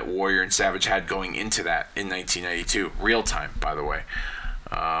tension that Warrior and Savage had going into that in 1992. Real time, by the way.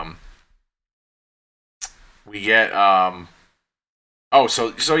 We get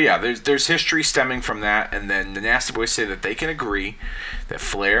so yeah, there's history stemming from that, and then the Nasty Boys say that they can agree that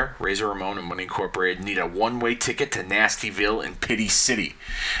Flair, Razor Ramon, and Money Incorporated need a one-way ticket to Nastyville in Pity City.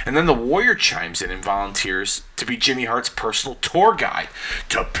 And then the Warrior chimes in and volunteers to be Jimmy Hart's personal tour guide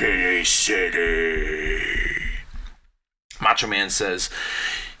to Pity City. Macho Man says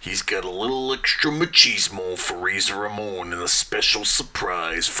he's got a little extra machismo for Razor Ramon and a special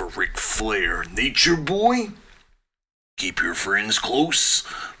surprise for Ric Flair. Nature Boy? Keep your friends close,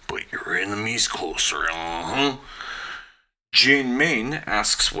 but your enemies closer. Jane Main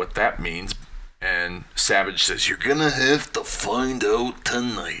asks what that means, and Savage says, you're gonna have to find out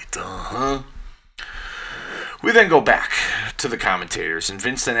tonight. We then go back to the commentators, and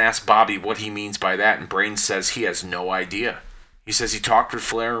Vince then asks Bobby what he means by that, and Brains says he has no idea. He says he talked with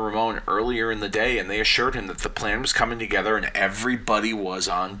Flair and Ramon earlier in the day, and they assured him that the plan was coming together and everybody was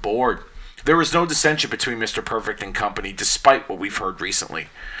on board. There was no dissension between Mr. Perfect and company, despite what we've heard recently.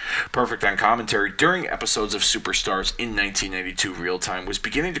 Perfect on commentary during episodes of Superstars in 1992 Real Time was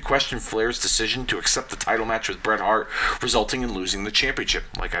beginning to question Flair's decision to accept the title match with Bret Hart, resulting in losing the championship,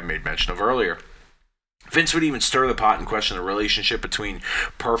 like I made mention of earlier. Vince would even stir the pot and question the relationship between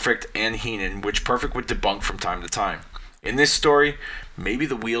Perfect and Heenan, which Perfect would debunk from time to time. In this story, maybe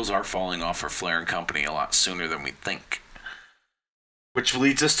the wheels are falling off for Flair and company a lot sooner than we think. Which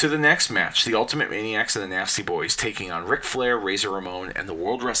leads us to the next match, the Ultimate Maniacs and the Nasty Boys taking on Ric Flair, Razor Ramon, and the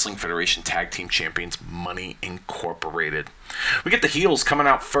World Wrestling Federation Tag Team Champions, Money Incorporated. We get the heels coming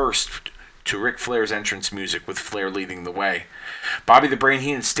out first to Ric Flair's entrance music, with Flair leading the way. Bobby the Brain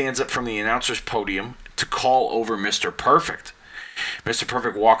Heenan stands up from the announcer's podium to call over Mr. Perfect. Mr.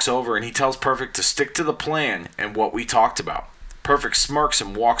 Perfect walks over and he tells Perfect to stick to the plan and what we talked about. Perfect smirks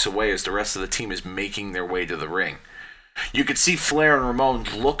and walks away as the rest of the team is making their way to the ring. You could see Flair and Ramon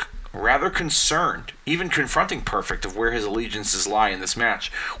look rather concerned, even confronting Perfect of where his allegiances lie in this match,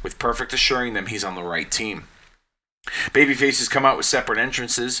 with Perfect assuring them he's on the right team. Babyfaces come out with separate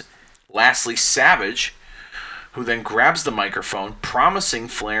entrances. Lastly, Savage, who then grabs the microphone, promising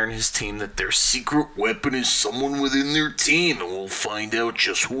Flair and his team that their secret weapon is someone within their team, and we'll find out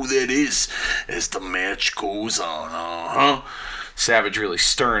just who that is as the match goes on. Savage really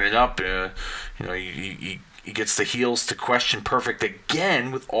stirring it up. He gets the heels to question Perfect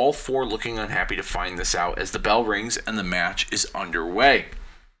again, with all four looking unhappy to find this out as the bell rings and the match is underway.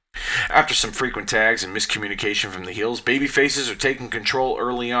 After some frequent tags and miscommunication from the heels, babyfaces are taking control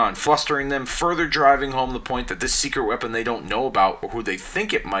early on, flustering them, further driving home the point that this secret weapon they don't know about or who they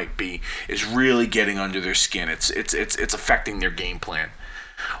think it might be is really getting under their skin. It's affecting their game plan.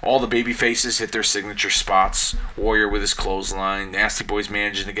 All the babyfaces hit their signature spots. Warrior with his clothesline. Nasty Boys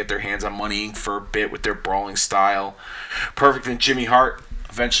managing to get their hands on Money Inc. for a bit with their brawling style. Perfect and Jimmy Hart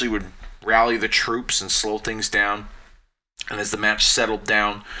eventually would rally the troops and slow things down. And as the match settled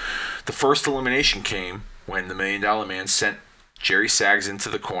down, the first elimination came when the $1 Million Man sent Jerry Sags into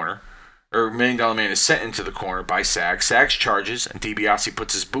the corner. $1 Million Man is sent into the corner by Sags. Sags charges, and DiBiase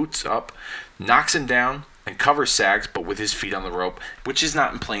puts his boots up, knocks him down, and covers Sags, but with his feet on the rope, which is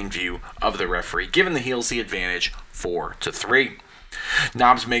not in plain view of the referee, giving the heels the advantage 4-3.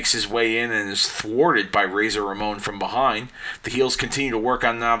 Knobbs makes his way in and is thwarted by Razor Ramon from behind. The heels continue to work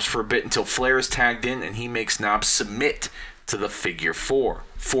on Knobbs for a bit until Flair is tagged in, and he makes Knobbs submit to the figure 4.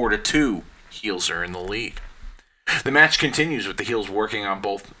 4-2, heels are in the lead. The match continues with the heels working on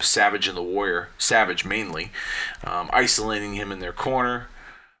both Savage and the Warrior, Savage mainly, isolating him in their corner.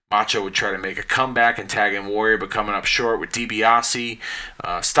 Macho would try to make a comeback and tag in Warrior, but coming up short with DiBiase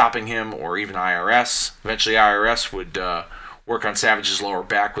stopping him, or even IRS. Eventually IRS would work on Savage's lower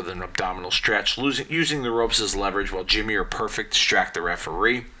back with an abdominal stretch, using the ropes as leverage while Jimmy or Perfect distract the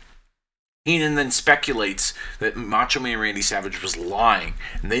referee. Heenan then speculates that Macho Man Randy Savage was lying,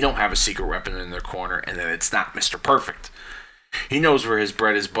 and they don't have a secret weapon in their corner, and that it's not Mr. Perfect. He knows where his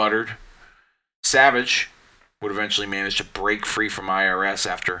bread is buttered. Savage would eventually manage to break free from IRS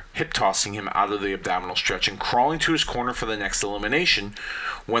after hip tossing him out of the abdominal stretch and crawling to his corner for the next elimination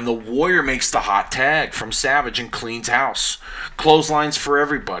when the Warrior makes the hot tag from Savage and cleans house. Clotheslines for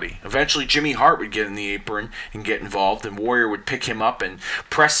everybody. Eventually Jimmy Hart would get in the apron and get involved, and Warrior would pick him up and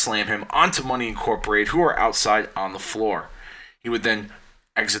press slam him onto Money Incorporated, who are outside on the floor. He would then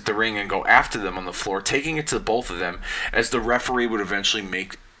exit the ring and go after them on the floor, taking it to both of them, as the referee would eventually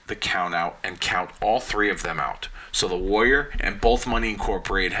make the count out and count all three of them out. So the Warrior and both Money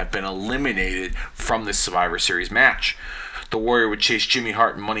Incorporated have been eliminated from this Survivor Series match. The Warrior would chase Jimmy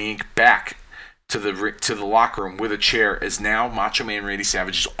Hart and Money Inc. back to the locker room with a chair, as now Macho Man Randy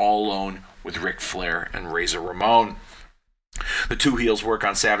Savage is all alone with Ric Flair and Razor Ramon. The two heels work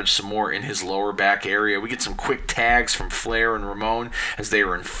on Savage some more in his lower back area. We get some quick tags from Flair and Ramon as they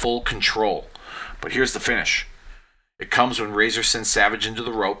are in full control. But here's the finish. It comes when Razor sends Savage into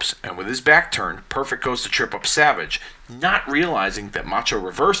the ropes, and with his back turned, Perfect goes to trip up Savage, not realizing that Macho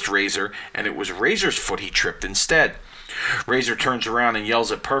reversed Razor, and it was Razor's foot he tripped instead. Razor turns around and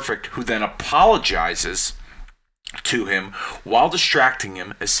yells at Perfect, who then apologizes to him while distracting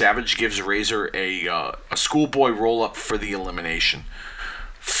him as Savage gives Razor a schoolboy roll-up for the elimination.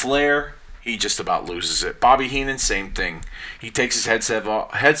 Flair, he just about loses it. Bobby Heenan, same thing. He takes his headset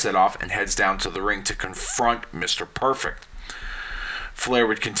off and heads down to the ring to confront Mr. Perfect. Flair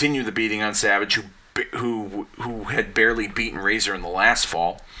would continue the beating on Savage, who had barely beaten Razor in the last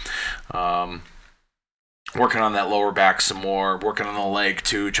fall. Working on that lower back some more, working on the leg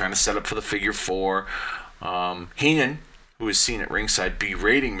too, trying to set up for the figure four. Heenan, who is seen at ringside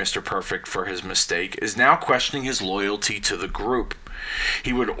berating Mr. Perfect for his mistake, is now questioning his loyalty to the group.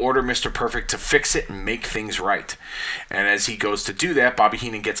 He would order Mr. Perfect to fix it and make things right. And as he goes to do that, Bobby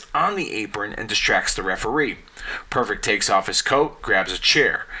Heenan gets on the apron and distracts the referee. Perfect takes off his coat, grabs a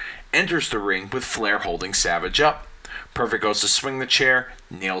chair, enters the ring with Flair holding Savage up. Perfect goes to swing the chair,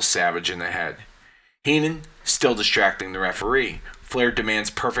 nails Savage in the head. Heenan, still distracting the referee. Flair demands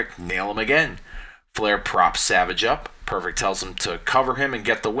Perfect nail him again. Flair props Savage up. Perfect tells him to cover him and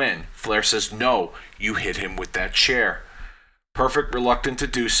get the win. Flair says, "No, you hit him with that chair." Perfect, reluctant to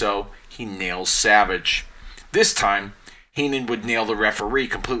do so, he nails Savage. This time, Heenan would nail the referee,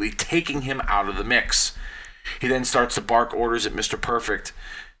 completely taking him out of the mix. He then starts to bark orders at Mr. Perfect,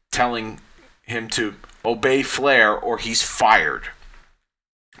 telling him to obey Flair or he's fired.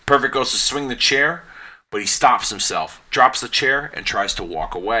 Perfect goes to swing the chair, but he stops himself, drops the chair, and tries to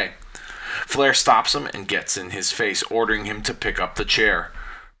walk away. Flair stops him and gets in his face, ordering him to pick up the chair.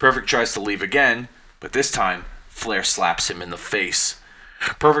 Perfect tries to leave again, but this time, Flair slaps him in the face.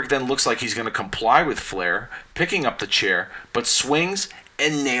 Perfect then looks like he's going to comply with Flair, picking up the chair, but swings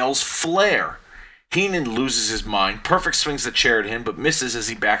and nails Flair. Heenan loses his mind. Perfect swings the chair at him, but misses as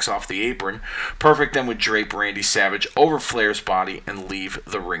he backs off the apron. Perfect then would drape Randy Savage over Flair's body and leave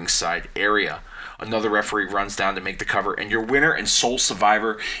the ringside area. Another referee runs down to make the cover, and your winner and sole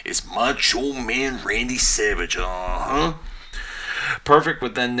survivor is Macho Man Randy Savage. Perfect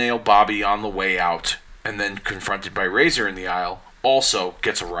would then nail Bobby on the way out, and then confronted by Razor in the aisle, also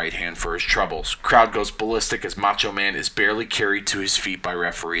gets a right hand for his troubles. Crowd goes ballistic as Macho Man is barely carried to his feet by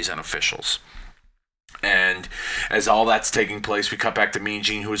referees and officials. And as all that's taking place, we cut back to Mean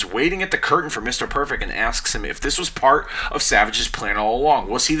Gene, who is waiting at the curtain for Mr. Perfect and asks him if this was part of Savage's plan all along.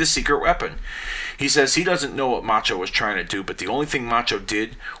 Was he the secret weapon? He says he doesn't know what Macho was trying to do, but the only thing Macho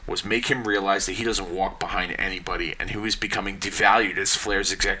did was make him realize that he doesn't walk behind anybody and who is becoming devalued as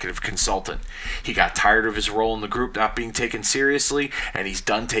Flair's executive consultant. He got tired of his role in the group not being taken seriously, and he's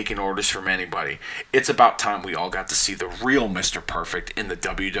done taking orders from anybody. It's about time we all got to see the real Mr. Perfect in the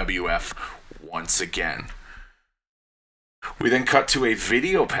WWF once again. We then cut to a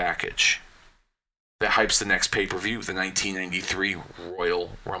video package that hypes the next pay-per-view, the 1993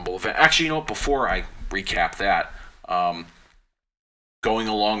 Royal Rumble event. Actually, you know what? Before I recap that, going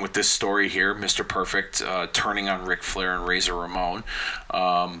along with this story here, Mr. Perfect turning on Ric Flair and Razor Ramon.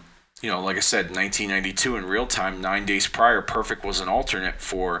 Like I said, 1992 in real time, 9 days prior, Perfect was an alternate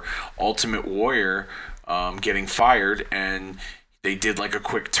for Ultimate Warrior getting fired, and they did like a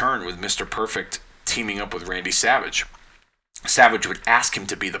quick turn with Mr. Perfect teaming up with Randy Savage. Savage would ask him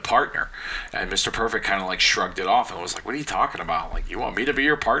to be the partner, and Mr. Perfect kind of like shrugged it off and was like, "What are you talking about? Like, you want me to be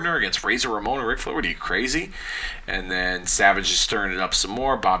your partner against Razor Ramon and Ric Flair? What are you, crazy?" And then Savage is stirring it up some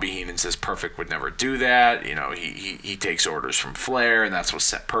more. Bobby Heenan says Perfect would never do that. He takes orders from Flair, and that's what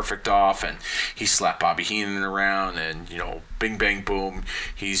set Perfect off, and he slapped Bobby Heenan around, and bing bang boom,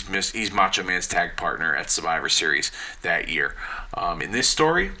 he's Macho Man's tag partner at Survivor Series that year. In this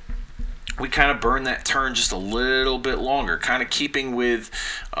story, we kind of burn that turn just a little bit longer, kind of keeping with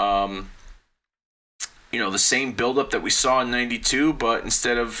the same buildup that we saw in 92, but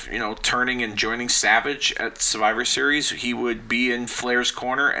instead of, turning and joining Savage at Survivor Series, he would be in Flair's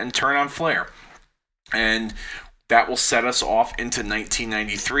corner and turn on Flair. And that will set us off into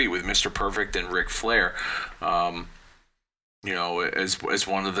 1993 with Mr. Perfect and Ric Flair, as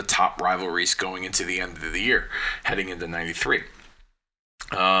one of the top rivalries going into the end of the year, heading into 93.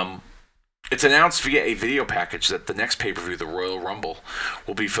 It's announced via a video package that the next pay-per-view, the Royal Rumble,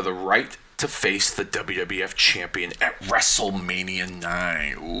 will be for the right to face the WWF champion at WrestleMania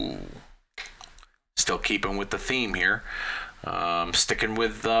 9. Ooh. Still keeping with the theme here. Sticking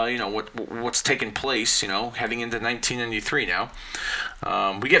with, what's taking place, heading into 1993 now.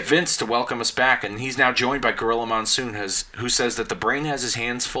 We get Vince to welcome us back, and he's now joined by Gorilla Monsoon, who says that the Brain has his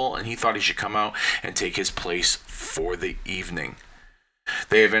hands full, and he thought he should come out and take his place for the evening.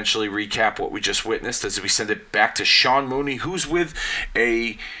 They eventually recap what we just witnessed as we send it back to Sean Mooney, who's with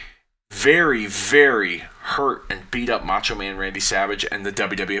a very, very hurt and beat up Macho Man Randy Savage and the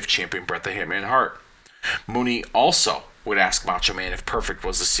WWF champion Bret the Hitman Hart. Mooney also would ask Macho Man if Perfect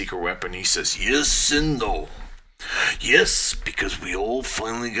was the secret weapon. He says yes and no. Yes, because we all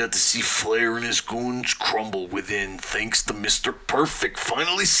finally got to see Flair and his goons crumble within, thanks to Mr. Perfect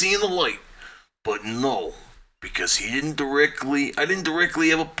finally seeing the light. But no, because I didn't directly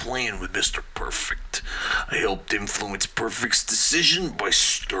have a plan with Mr. Perfect. I helped influence Perfect's decision by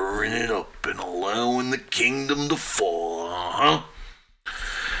stirring it up and allowing the kingdom to fall.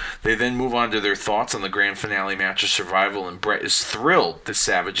 They then move on to their thoughts on the grand finale match of Survival, and Bret is thrilled that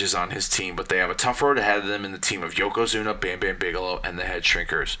Savage is on his team, but they have a tough road ahead of them in the team of Yokozuna, Bam Bam Bigelow, and the Head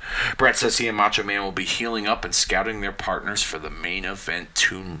Shrinkers. Bret says he and Macho Man will be healing up and scouting their partners for the main event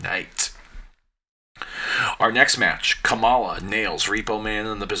tonight. Our next match, Kamala, Nails, Repo Man,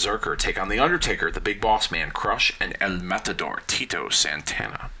 and the Berserker take on The Undertaker, the Big Boss Man, Crush, and El Matador, Tito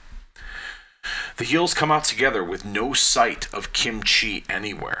Santana. The heels come out together with no sight of Kim Chi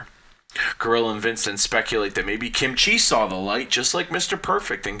anywhere. Gorilla and Vince then speculate that maybe Kim Chi saw the light just like Mr.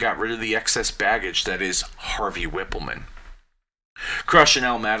 Perfect and got rid of the excess baggage that is Harvey Whippleman. Crush and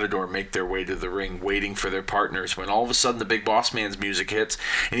El Matador make their way to the ring, waiting for their partners, when all of a sudden the Big Boss Man's music hits,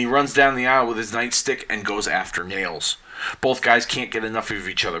 and he runs down the aisle with his nightstick and goes after Nails. Both guys can't get enough of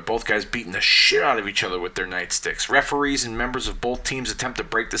each other, both guys beating the shit out of each other with their nightsticks. Referees and members of both teams attempt to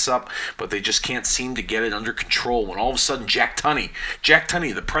break this up, but they just can't seem to get it under control, when all of a sudden Jack Tunney,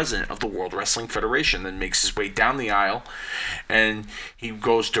 the president of the World Wrestling Federation, then makes his way down the aisle, and he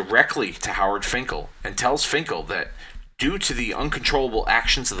goes directly to Howard Finkel and tells Finkel that due to the uncontrollable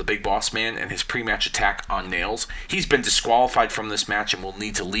actions of the Big Boss Man and his pre-match attack on Nails, he's been disqualified from this match and will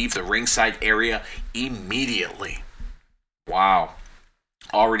need to leave the ringside area immediately. Wow.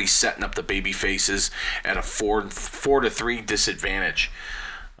 Already setting up the baby faces at a 4-3 disadvantage.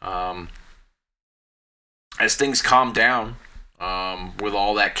 As things calm down, with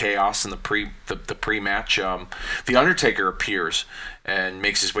all that chaos in the pre-match, The Undertaker appears and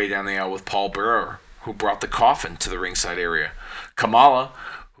makes his way down the aisle with Paul Bearer, who brought the coffin to the ringside area. Kamala,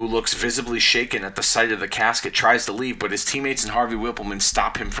 who looks visibly shaken at the sight of the casket, tries to leave, but his teammates and Harvey Whippleman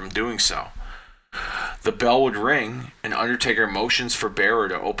stop him from doing so. The bell would ring, and Undertaker motions for Bearer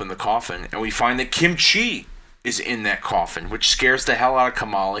to open the coffin, and we find that Kim Chi is in that coffin, which scares the hell out of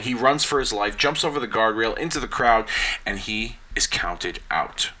Kamala. He runs for his life, jumps over the guardrail into the crowd, and he is counted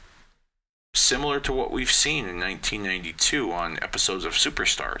out. Similar to what we've seen in 1992 on episodes of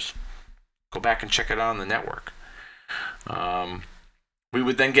Superstars. Go back and check it out on the network. We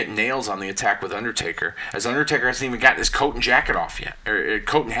would then get Nails on the attack with Undertaker, as Undertaker hasn't even gotten his coat and jacket off yet, or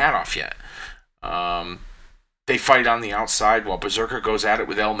coat and hat off yet. They fight on the outside while Berserker goes at it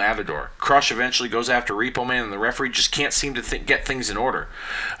with El Matador. Crush eventually goes after Repo Man, and the referee just can't seem to get things in order.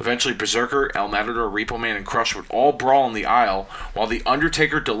 Eventually, Berserker, El Matador, Repo Man, and Crush would all brawl in the aisle, while The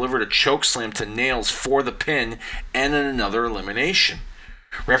Undertaker delivered a chokeslam to Nails for the pin and another elimination.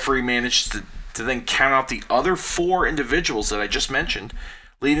 Referee managed to then count out the other 4 individuals that I just mentioned,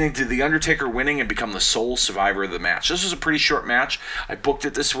 leading to The Undertaker winning and become the sole survivor of the match. This was a pretty short match. I booked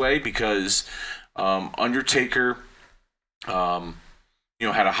it this way because Undertaker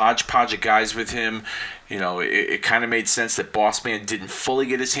had a hodgepodge of guys with him. It kind of made sense that Boss Man didn't fully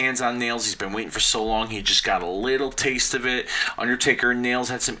get his hands on Nails. He's been waiting for so long. He just got a little taste of it. Undertaker and Nails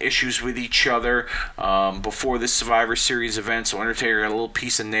had some issues with each other before this Survivor Series event, so Undertaker got a little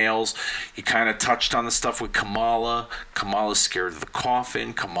piece of Nails. He kind of touched on the stuff with Kamala. Kamala's scared of the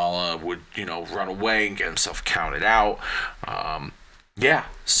coffin. Kamala would, run away and get himself counted out.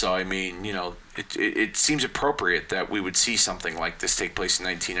 So I mean, it seems appropriate that we would see something like this take place in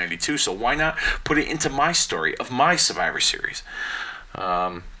 1992, so why not put it into my story of my Survivor Series?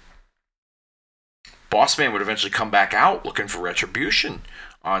 Bossman would eventually come back out looking for retribution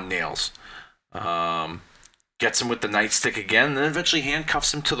on Nails. Gets him with the nightstick again, then eventually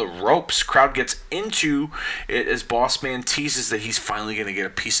handcuffs him to the ropes. Crowd gets into it as Bossman teases that he's finally going to get a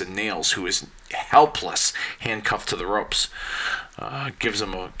piece of Nails, who is helpless, handcuffed to the ropes. Gives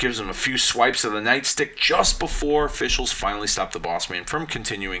him a few swipes of the nightstick just before officials finally stop the Bossman from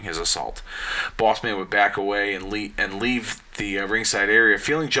continuing his assault. Bossman would back away and leave the ringside area,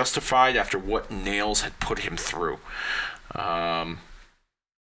 feeling justified after what Nails had put him through.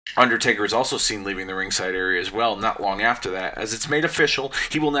 Undertaker is also seen leaving the ringside area as well not long after that, as it's made official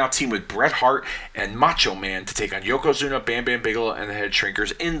he will now team with Bret Hart and Macho Man to take on Yokozuna, Bam Bam Bigelow, and the Head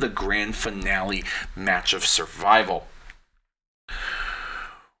Shrinkers in the grand finale match of Survival.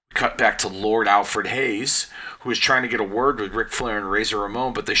 Cut back to Lord Alfred Hayes, who is trying to get a word with Ric Flair and Razor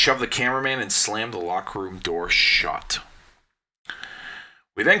Ramon, but they shove the cameraman and slam the locker room door shut.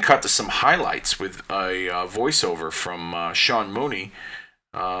 We then cut to some highlights with a voiceover from Sean Mooney.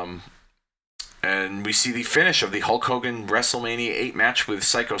 And we see the finish of the Hulk Hogan WrestleMania 8 match with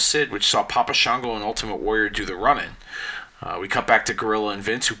Psycho Sid, which saw Papa Shango and Ultimate Warrior do the run-in. We cut back to Gorilla and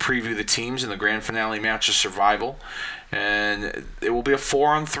Vince, who preview the teams in the grand finale match of Survival, and it will be a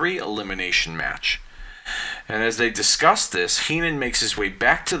 4-on-3 elimination match. And as they discuss this, Heenan makes his way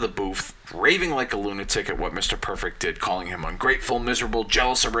back to the booth, raving like a lunatic at what Mr. Perfect did, calling him ungrateful, miserable,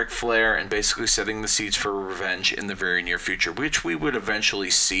 jealous of Ric Flair, and basically setting the seeds for revenge in the very near future, which we would eventually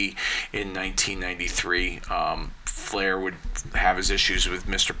see in 1993. Flair would have his issues with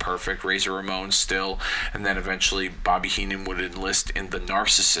Mr. Perfect, Razor Ramon still, and then eventually Bobby Heenan would enlist in the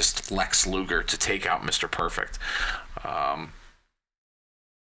narcissist Lex Luger to take out Mr. Perfect.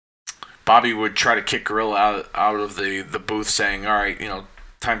 Bobby would try to kick Gorilla out of the booth, saying, all right,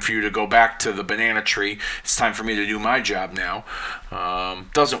 time for you to go back to the banana tree. It's time for me to do my job now.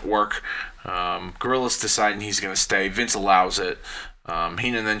 Doesn't work. Gorilla's deciding he's going to stay. Vince allows it.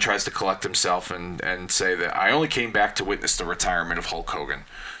 Heenan then tries to collect himself and say that I only came back to witness the retirement of Hulk Hogan.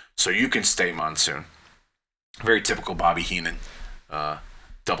 So you can stay, Monsoon. Very typical Bobby Heenan.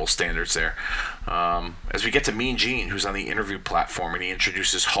 Double standards there. As we get to Mean Gene, who's on the interview platform, and he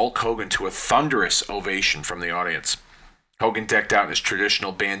introduces Hulk Hogan to a thunderous ovation from the audience. Hogan decked out in his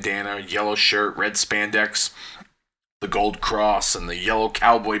traditional bandana, yellow shirt, red spandex, the gold cross, and the yellow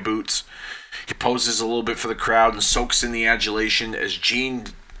cowboy boots. He poses a little bit for the crowd and soaks in the adulation as Gene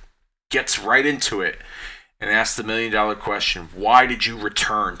gets right into it and asks the million-dollar question, why did you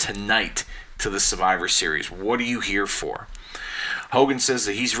return tonight to the Survivor Series? What are you here for? Hogan says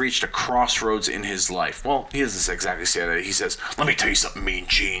that he's reached a crossroads in his life. Well, he doesn't exactly say that. He says, let me tell you something, Mean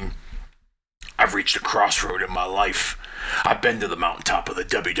Gene. I've reached a crossroad in my life. I've been to the mountaintop of the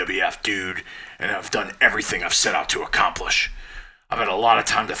WWF, dude, and I've done everything I've set out to accomplish. I've had a lot of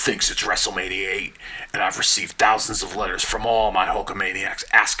time to think since WrestleMania 8, and I've received thousands of letters from all my Hulkamaniacs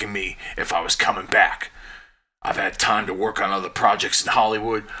asking me if I was coming back. I've had time to work on other projects in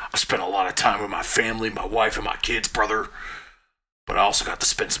Hollywood. I've spent a lot of time with my family, my wife, and my kids, brother. But I also got to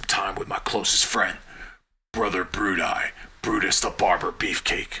spend some time with my closest friend, Brother Brudeye, Brutus the Barber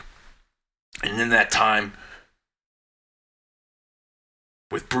Beefcake. And in that time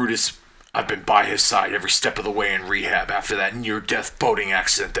with Brutus, I've been by his side every step of the way in rehab after that near-death boating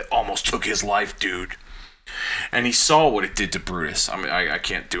accident that almost took his life, dude. And he saw what it did to Brutus. I mean, I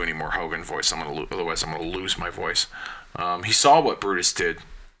can't do any more Hogan voice. Otherwise I'm gonna lose my voice. He saw what Brutus did,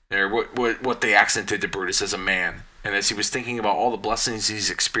 or what the accident did to Brutus as a man. And as he was thinking about all the blessings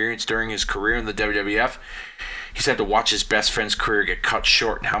he's experienced during his career in the WWF, he's had to watch his best friend's career get cut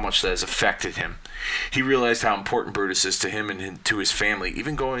short and how much that has affected him. He realized how important Brutus is to him and to his family,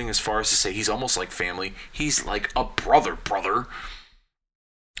 even going as far as to say he's almost like family. He's like a brother.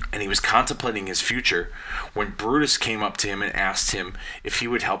 And he was contemplating his future when Brutus came up to him and asked him if he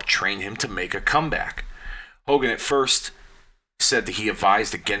would help train him to make a comeback. Hogan at first said that he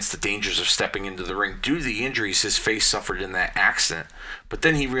advised against the dangers of stepping into the ring due to the injuries his face suffered in that accident. But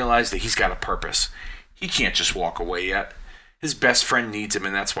then he realized that he's got a purpose. He can't just walk away yet. His best friend needs him,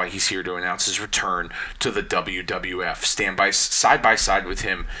 and that's why he's here to announce his return to the WWF. Stand side by side with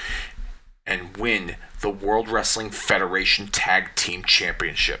him and win the World Wrestling Federation Tag Team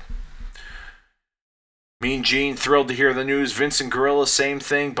Championship. Mean Gene thrilled to hear the news. Vince and Gorilla, same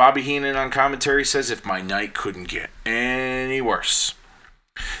thing. Bobby Heenan on commentary says, if my night couldn't get any worse.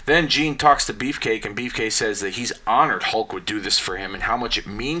 Then Gene talks to Beefcake, and Beefcake says that he's honored Hulk would do this for him and how much it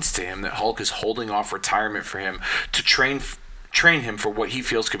means to him that Hulk is holding off retirement for him to train him for what he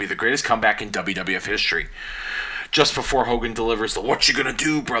feels could be the greatest comeback in WWF history. Just before Hogan delivers the "what you gonna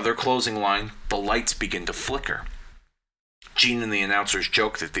do, brother" closing line, the lights begin to flicker. Gene and the announcers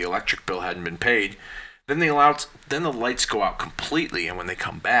joke that the electric bill hadn't been paid. Then the lights go out completely, and when they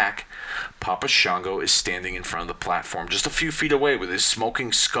come back, Papa Shango is standing in front of the platform just a few feet away with his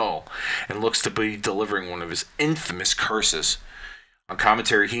smoking skull and looks to be delivering one of his infamous curses. On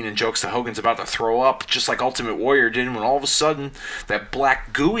commentary, Heenan jokes that Hogan's about to throw up, just like Ultimate Warrior did, when all of a sudden, that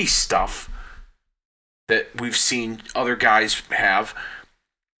black gooey stuff that we've seen other guys have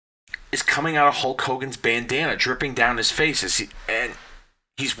is coming out of Hulk Hogan's bandana, dripping down his face, and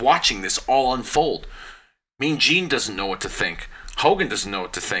he's watching this all unfold. Mean Gene doesn't know what to think. Hogan doesn't know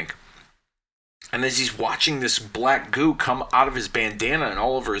what to think. And as he's watching this black goo come out of his bandana and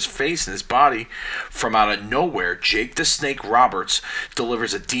all over his face and his body, from out of nowhere, Jake the Snake Roberts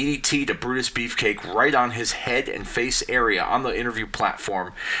delivers a DDT to Brutus Beefcake right on his head and face area on the interview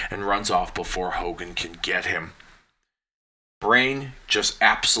platform and runs off before Hogan can get him. Brain just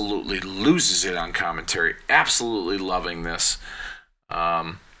absolutely loses it on commentary. Absolutely loving this.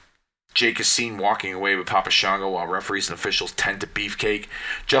 Jake is seen walking away with Papa Shango while referees and officials tend to Beefcake.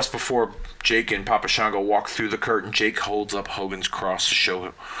 Just before Jake and Papa Shango walk through the curtain, Jake holds up Hogan's cross to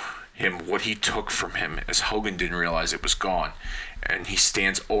show him what he took from him, as Hogan didn't realize it was gone. And he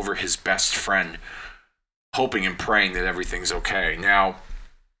stands over his best friend, hoping and praying that everything's okay. Now,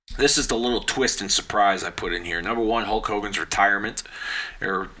 this is the little twist and surprise I put in here. Number one, Hulk Hogan's retirement,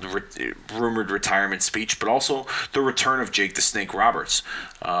 or rumored retirement speech, but also the return of Jake the Snake Roberts.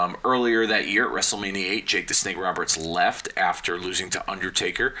 Earlier that year at WrestleMania 8, Jake the Snake Roberts left after losing to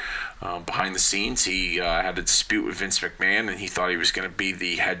Undertaker. Behind the scenes, he had a dispute with Vince McMahon, and he thought he was going to be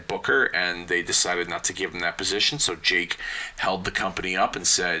the head booker, and they decided not to give him that position. So Jake held the company up and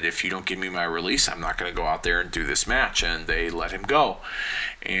said, if you don't give me my release, I'm not going to go out there and do this match. And they let him go.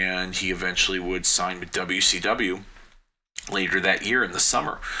 And he eventually would sign with WCW later that year in the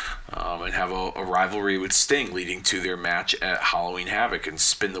summer, and have a rivalry with Sting, leading to their match at Halloween Havoc and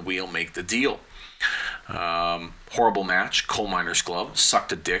Spin the Wheel, Make the Deal. Horrible match. Coal miner's glove.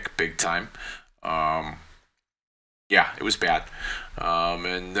 Sucked a dick big time. Yeah, it was bad.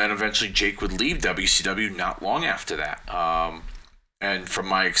 And then eventually Jake would leave WCW not long after that. And from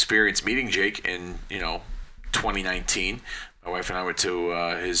my experience meeting Jake in 2019, my wife and I went to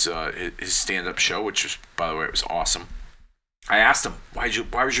his stand-up show, which was, by the way, it was awesome. I asked him, why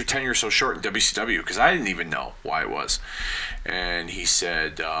was your tenure so short in WCW? Because I didn't even know why it was. And he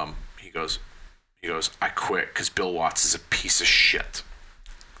said, he goes, I quit because Bill Watts is a piece of shit.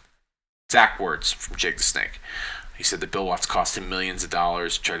 Exact words from Jake the Snake. He said that Bill Watts cost him millions of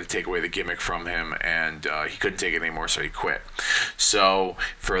dollars, tried to take away the gimmick from him, and he couldn't take it anymore, so he quit. So,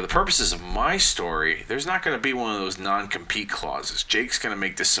 for the purposes of my story, there's not going to be one of those non-compete clauses. Jake's going to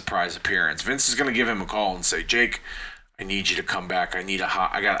make this surprise appearance. Vince is going to give him a call and say, Jake, I need you to come back. I need a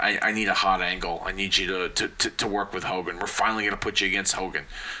hot angle. I need you to work with Hogan. We're finally going to put you against Hogan.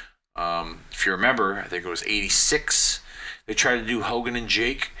 If you remember, I think it was 86. They tried to do Hogan and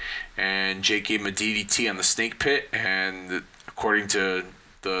Jake gave him a DDT on the Snake Pit, and according to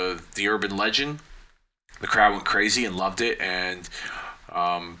the urban legend, the crowd went crazy and loved it, and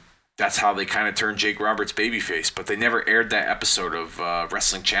that's how they kind of turned Jake Roberts babyface. But they never aired that episode of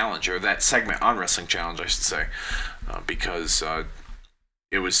Wrestling Challenge, or that segment on Wrestling Challenge, I should say, because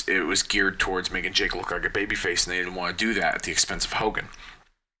it was geared towards making Jake look like a babyface, and they didn't want to do that at the expense of Hogan.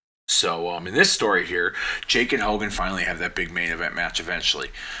 So in this story here, Jake and Hogan finally have that big main event match eventually.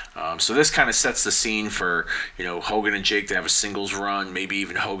 So this kind of sets the scene for Hogan and Jake to have a singles run, maybe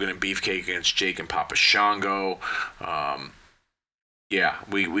even Hogan and Beefcake against Jake and Papa Shango.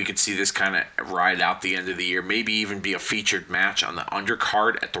 We could see this kind of ride out the end of the year, maybe even be a featured match on the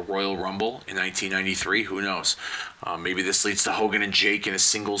undercard at the Royal Rumble in 1993. Who knows? Maybe this leads to Hogan and Jake in a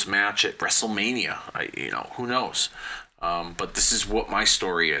singles match at WrestleMania. Who knows? But this is what my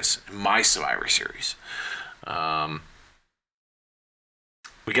story is, my Survivor Series.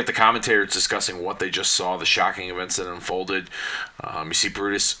 We get the commentators discussing what they just saw, the shocking events that unfolded. You see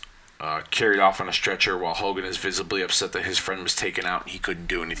Brutus carried off on a stretcher while Hogan is visibly upset that his friend was taken out and he couldn't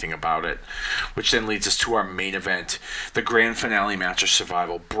do anything about it. Which then leads us to our main event, the grand finale match of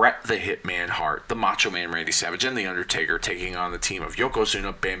Survival. Bret the Hitman Hart, the Macho Man Randy Savage, and The Undertaker taking on the team of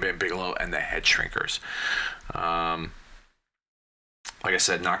Yokozuna, Bam Bam Bigelow, and the Head Shrinkers. Like I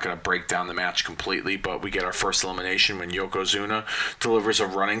said, not going to break down the match completely, but we get our first elimination when Yokozuna delivers a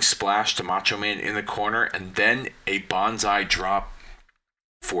running splash to Macho Man in the corner, and then a bonsai drop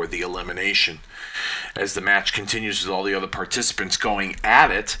for the elimination. As the match continues with all the other participants going at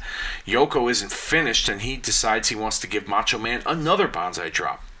it, Yoko isn't finished, and he decides he wants to give Macho Man another bonsai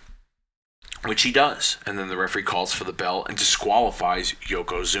drop, which he does. And then the referee calls for the bell and disqualifies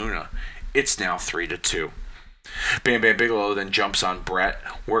Yokozuna. It's now 3-2. Bam Bam Bigelow then jumps on Bret,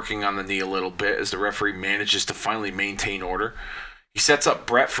 working on the knee a little bit as the referee manages to finally maintain order. He sets up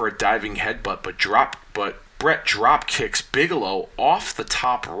Bret for a diving headbutt, but Bret drop kicks Bigelow off the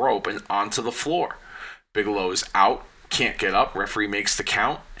top rope and onto the floor. Bigelow is out, can't get up, referee makes the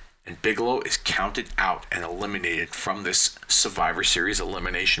count, and Bigelow is counted out and eliminated from this Survivor Series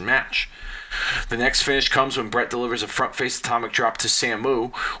elimination match. The next finish comes when Bret delivers a front-face atomic drop to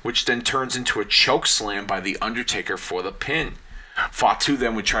Samu, which then turns into a choke slam by The Undertaker for the pin. Fatu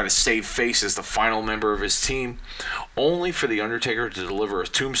then would try to save face as the final member of his team, only for The Undertaker to deliver a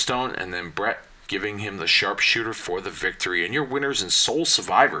tombstone and then Bret giving him the sharpshooter for the victory. And your winners and sole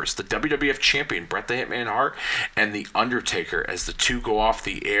survivors, the WWF Champion Bret the Hitman Hart and The Undertaker, as the two go off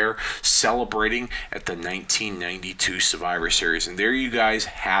the air celebrating at the 1992 Survivor Series. And there you guys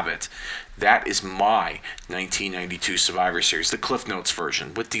have it. That is my 1992 Survivor Series, the Cliff Notes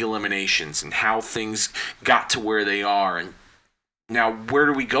version, with the eliminations and how things got to where they are. And now, where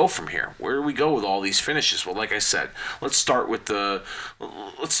do we go from here? Where do we go with all these finishes? Well, like I said, let's start with the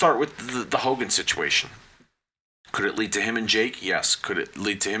Hogan situation. Could it lead to him and Jake? Yes. Could it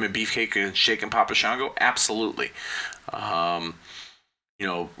lead to him and Beefcake and Shake and Papa Shango? Absolutely.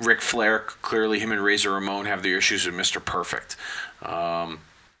 Ric Flair, clearly him and Razor Ramon have their issues with Mr. Perfect.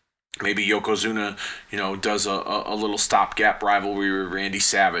 Maybe Yokozuna, does a little stopgap rivalry with Randy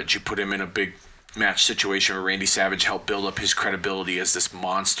Savage. You put him in a big match situation where Randy Savage helped build up his credibility as this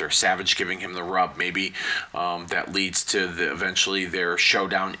monster, Savage giving him the rub. Maybe that leads to eventually their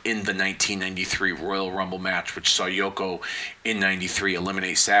showdown in the 1993 Royal Rumble match, which saw Yoko in 93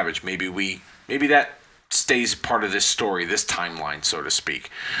 eliminate Savage. Maybe that stays part of this story, this timeline, so to speak.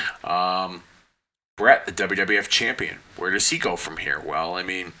 Bret, the WWF champion, where does he go from here? Well, I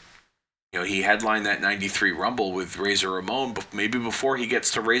mean, he headlined that 93 Rumble with Razor Ramon, but maybe before he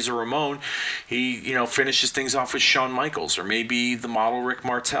gets to Razor Ramon, he, finishes things off with Shawn Michaels, or maybe the model Rick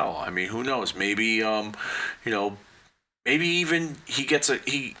Martel. I mean, who knows? Maybe, maybe even he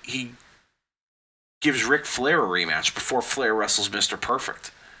gives Ric Flair a rematch before Flair wrestles Mr.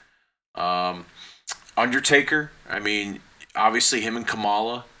 Perfect. Undertaker, I mean, obviously him and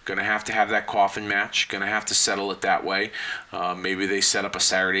Kamala, going to have that coffin match. Going to have to settle it that way. Maybe they set up a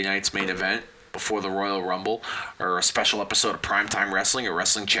Saturday night's main event before the Royal Rumble, or a special episode of Primetime Wrestling, a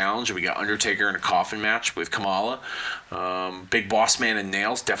wrestling challenge. We got Undertaker in a coffin match with Kamala. Big Boss Man and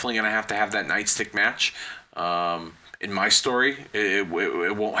Nails, definitely going to have that nightstick match. In my story, it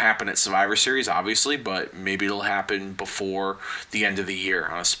won't happen at Survivor Series, obviously, but maybe it'll happen before the end of the year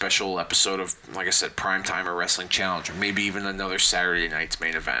on a special episode of, like I said, Primetime or Wrestling Challenge, or maybe even another Saturday night's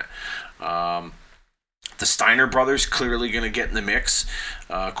main event. The Steiner brothers clearly going to get in the mix,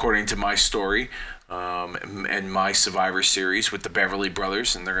 according to my story, and my Survivor Series with the Beverly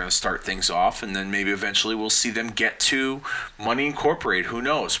brothers, and they're going to start things off, and then maybe eventually we'll see them get to Money Incorporated. Who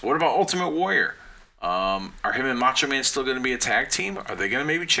knows? What about Ultimate Warrior? Are him and Macho Man still going to be a tag team? Are they going to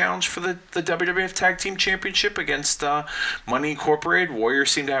maybe challenge for the WWF Tag Team Championship against Money Incorporated? Warrior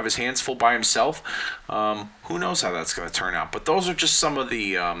seemed to have his hands full by himself. Who knows how that's going to turn out? But those are just some of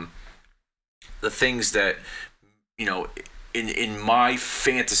the things that, in my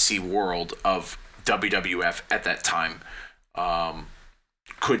fantasy world of WWF at that time,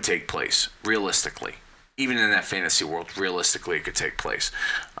 could take place realistically. Even in that fantasy world, realistically, it could take place.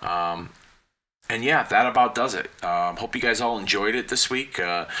 And yeah, that about does it. Hope you guys all enjoyed it this week.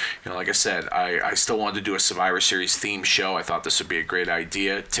 Like I said, I still wanted to do a Survivor Series theme show. I thought this would be a great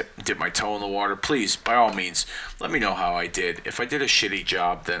idea. Dip my toe in the water. Please, by all means, let me know how I did. If I did a shitty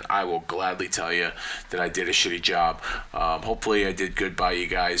job, then I will gladly tell you that I did a shitty job. Hopefully I did good by you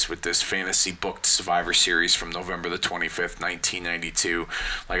guys with this fantasy booked Survivor Series from November the 25th, 1992.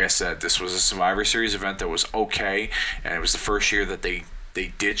 Like I said, this was a Survivor Series event that was okay, and it was the first year that they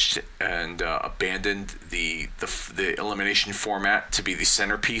ditched and abandoned the elimination format to be the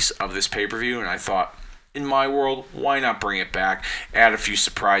centerpiece of this pay-per-view. And I thought, in my world, why not bring it back, add a few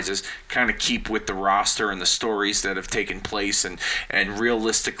surprises, kind of keep with the roster and the stories that have taken place, and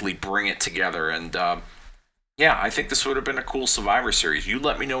realistically bring it together. And yeah, I think this would have been a cool Survivor Series. You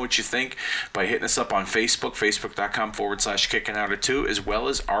let me know what you think by hitting us up on Facebook, facebook.com/KickinOut2, as well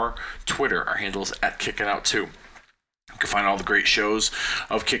as our Twitter. Our handle is @KickinOut2. You can find all the great shows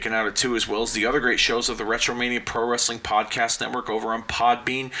of Kicking Out at 2, as well as the other great shows of the Retromania Pro Wrestling Podcast Network over on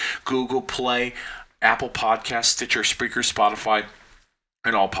Podbean, Google Play, Apple Podcasts, Stitcher, Spreaker, Spotify,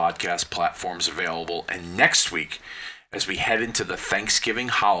 and all podcast platforms available. And next week, as we head into the Thanksgiving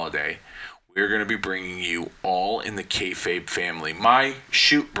holiday, we're going to be bringing you All in the Kayfabe Family. My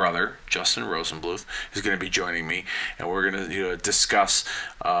shoot brother, Justin Rosenbluth, is going to be joining me, and we're going to discuss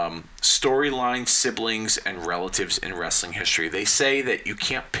storyline, siblings, and relatives in wrestling history. They say that you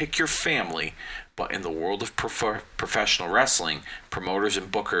can't pick your family, but in the world of professional wrestling, promoters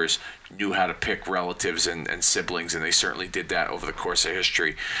and bookers knew how to pick relatives and siblings, and they certainly did that over the course of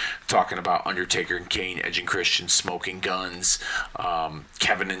history. Talking about Undertaker and Kane, Edge and Christian, Smoking Guns,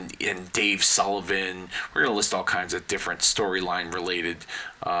 Kevin and Dave Sullivan. We're going to list all kinds of different storyline related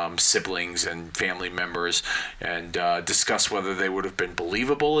siblings and family members, and discuss whether they would have been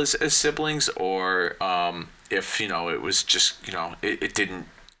believable as siblings, or if it was just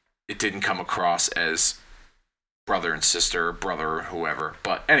it didn't come across as brother and sister, or brother or whoever.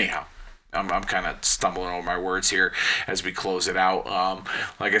 But anyhow, I'm kind of stumbling over my words here as we close it out.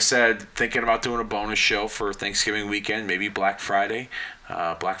 Like I said, thinking about doing a bonus show for Thanksgiving weekend, maybe Black Friday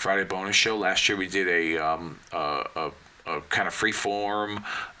bonus show. Last year we did a kind of free form,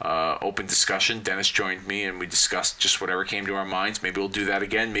 open discussion. Dennis joined me and we discussed just whatever came to our minds. Maybe we'll do that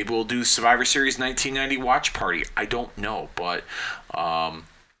again. Maybe we'll do Survivor Series 1990 watch party. I don't know, but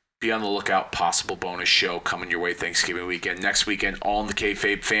be on the lookout. Possible bonus show coming your way Thanksgiving weekend. Next weekend, All in the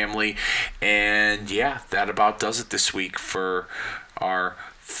Kayfabe Family. And yeah, that about does it this week for our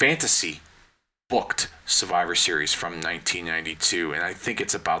fantasy booked Survivor Series from 1992. And I think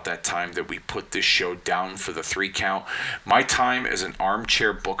it's about that time that we put this show down for the 3 count. My time as an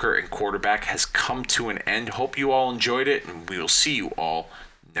armchair booker and quarterback has come to an end. Hope you all enjoyed it, and we will see you all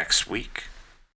next week.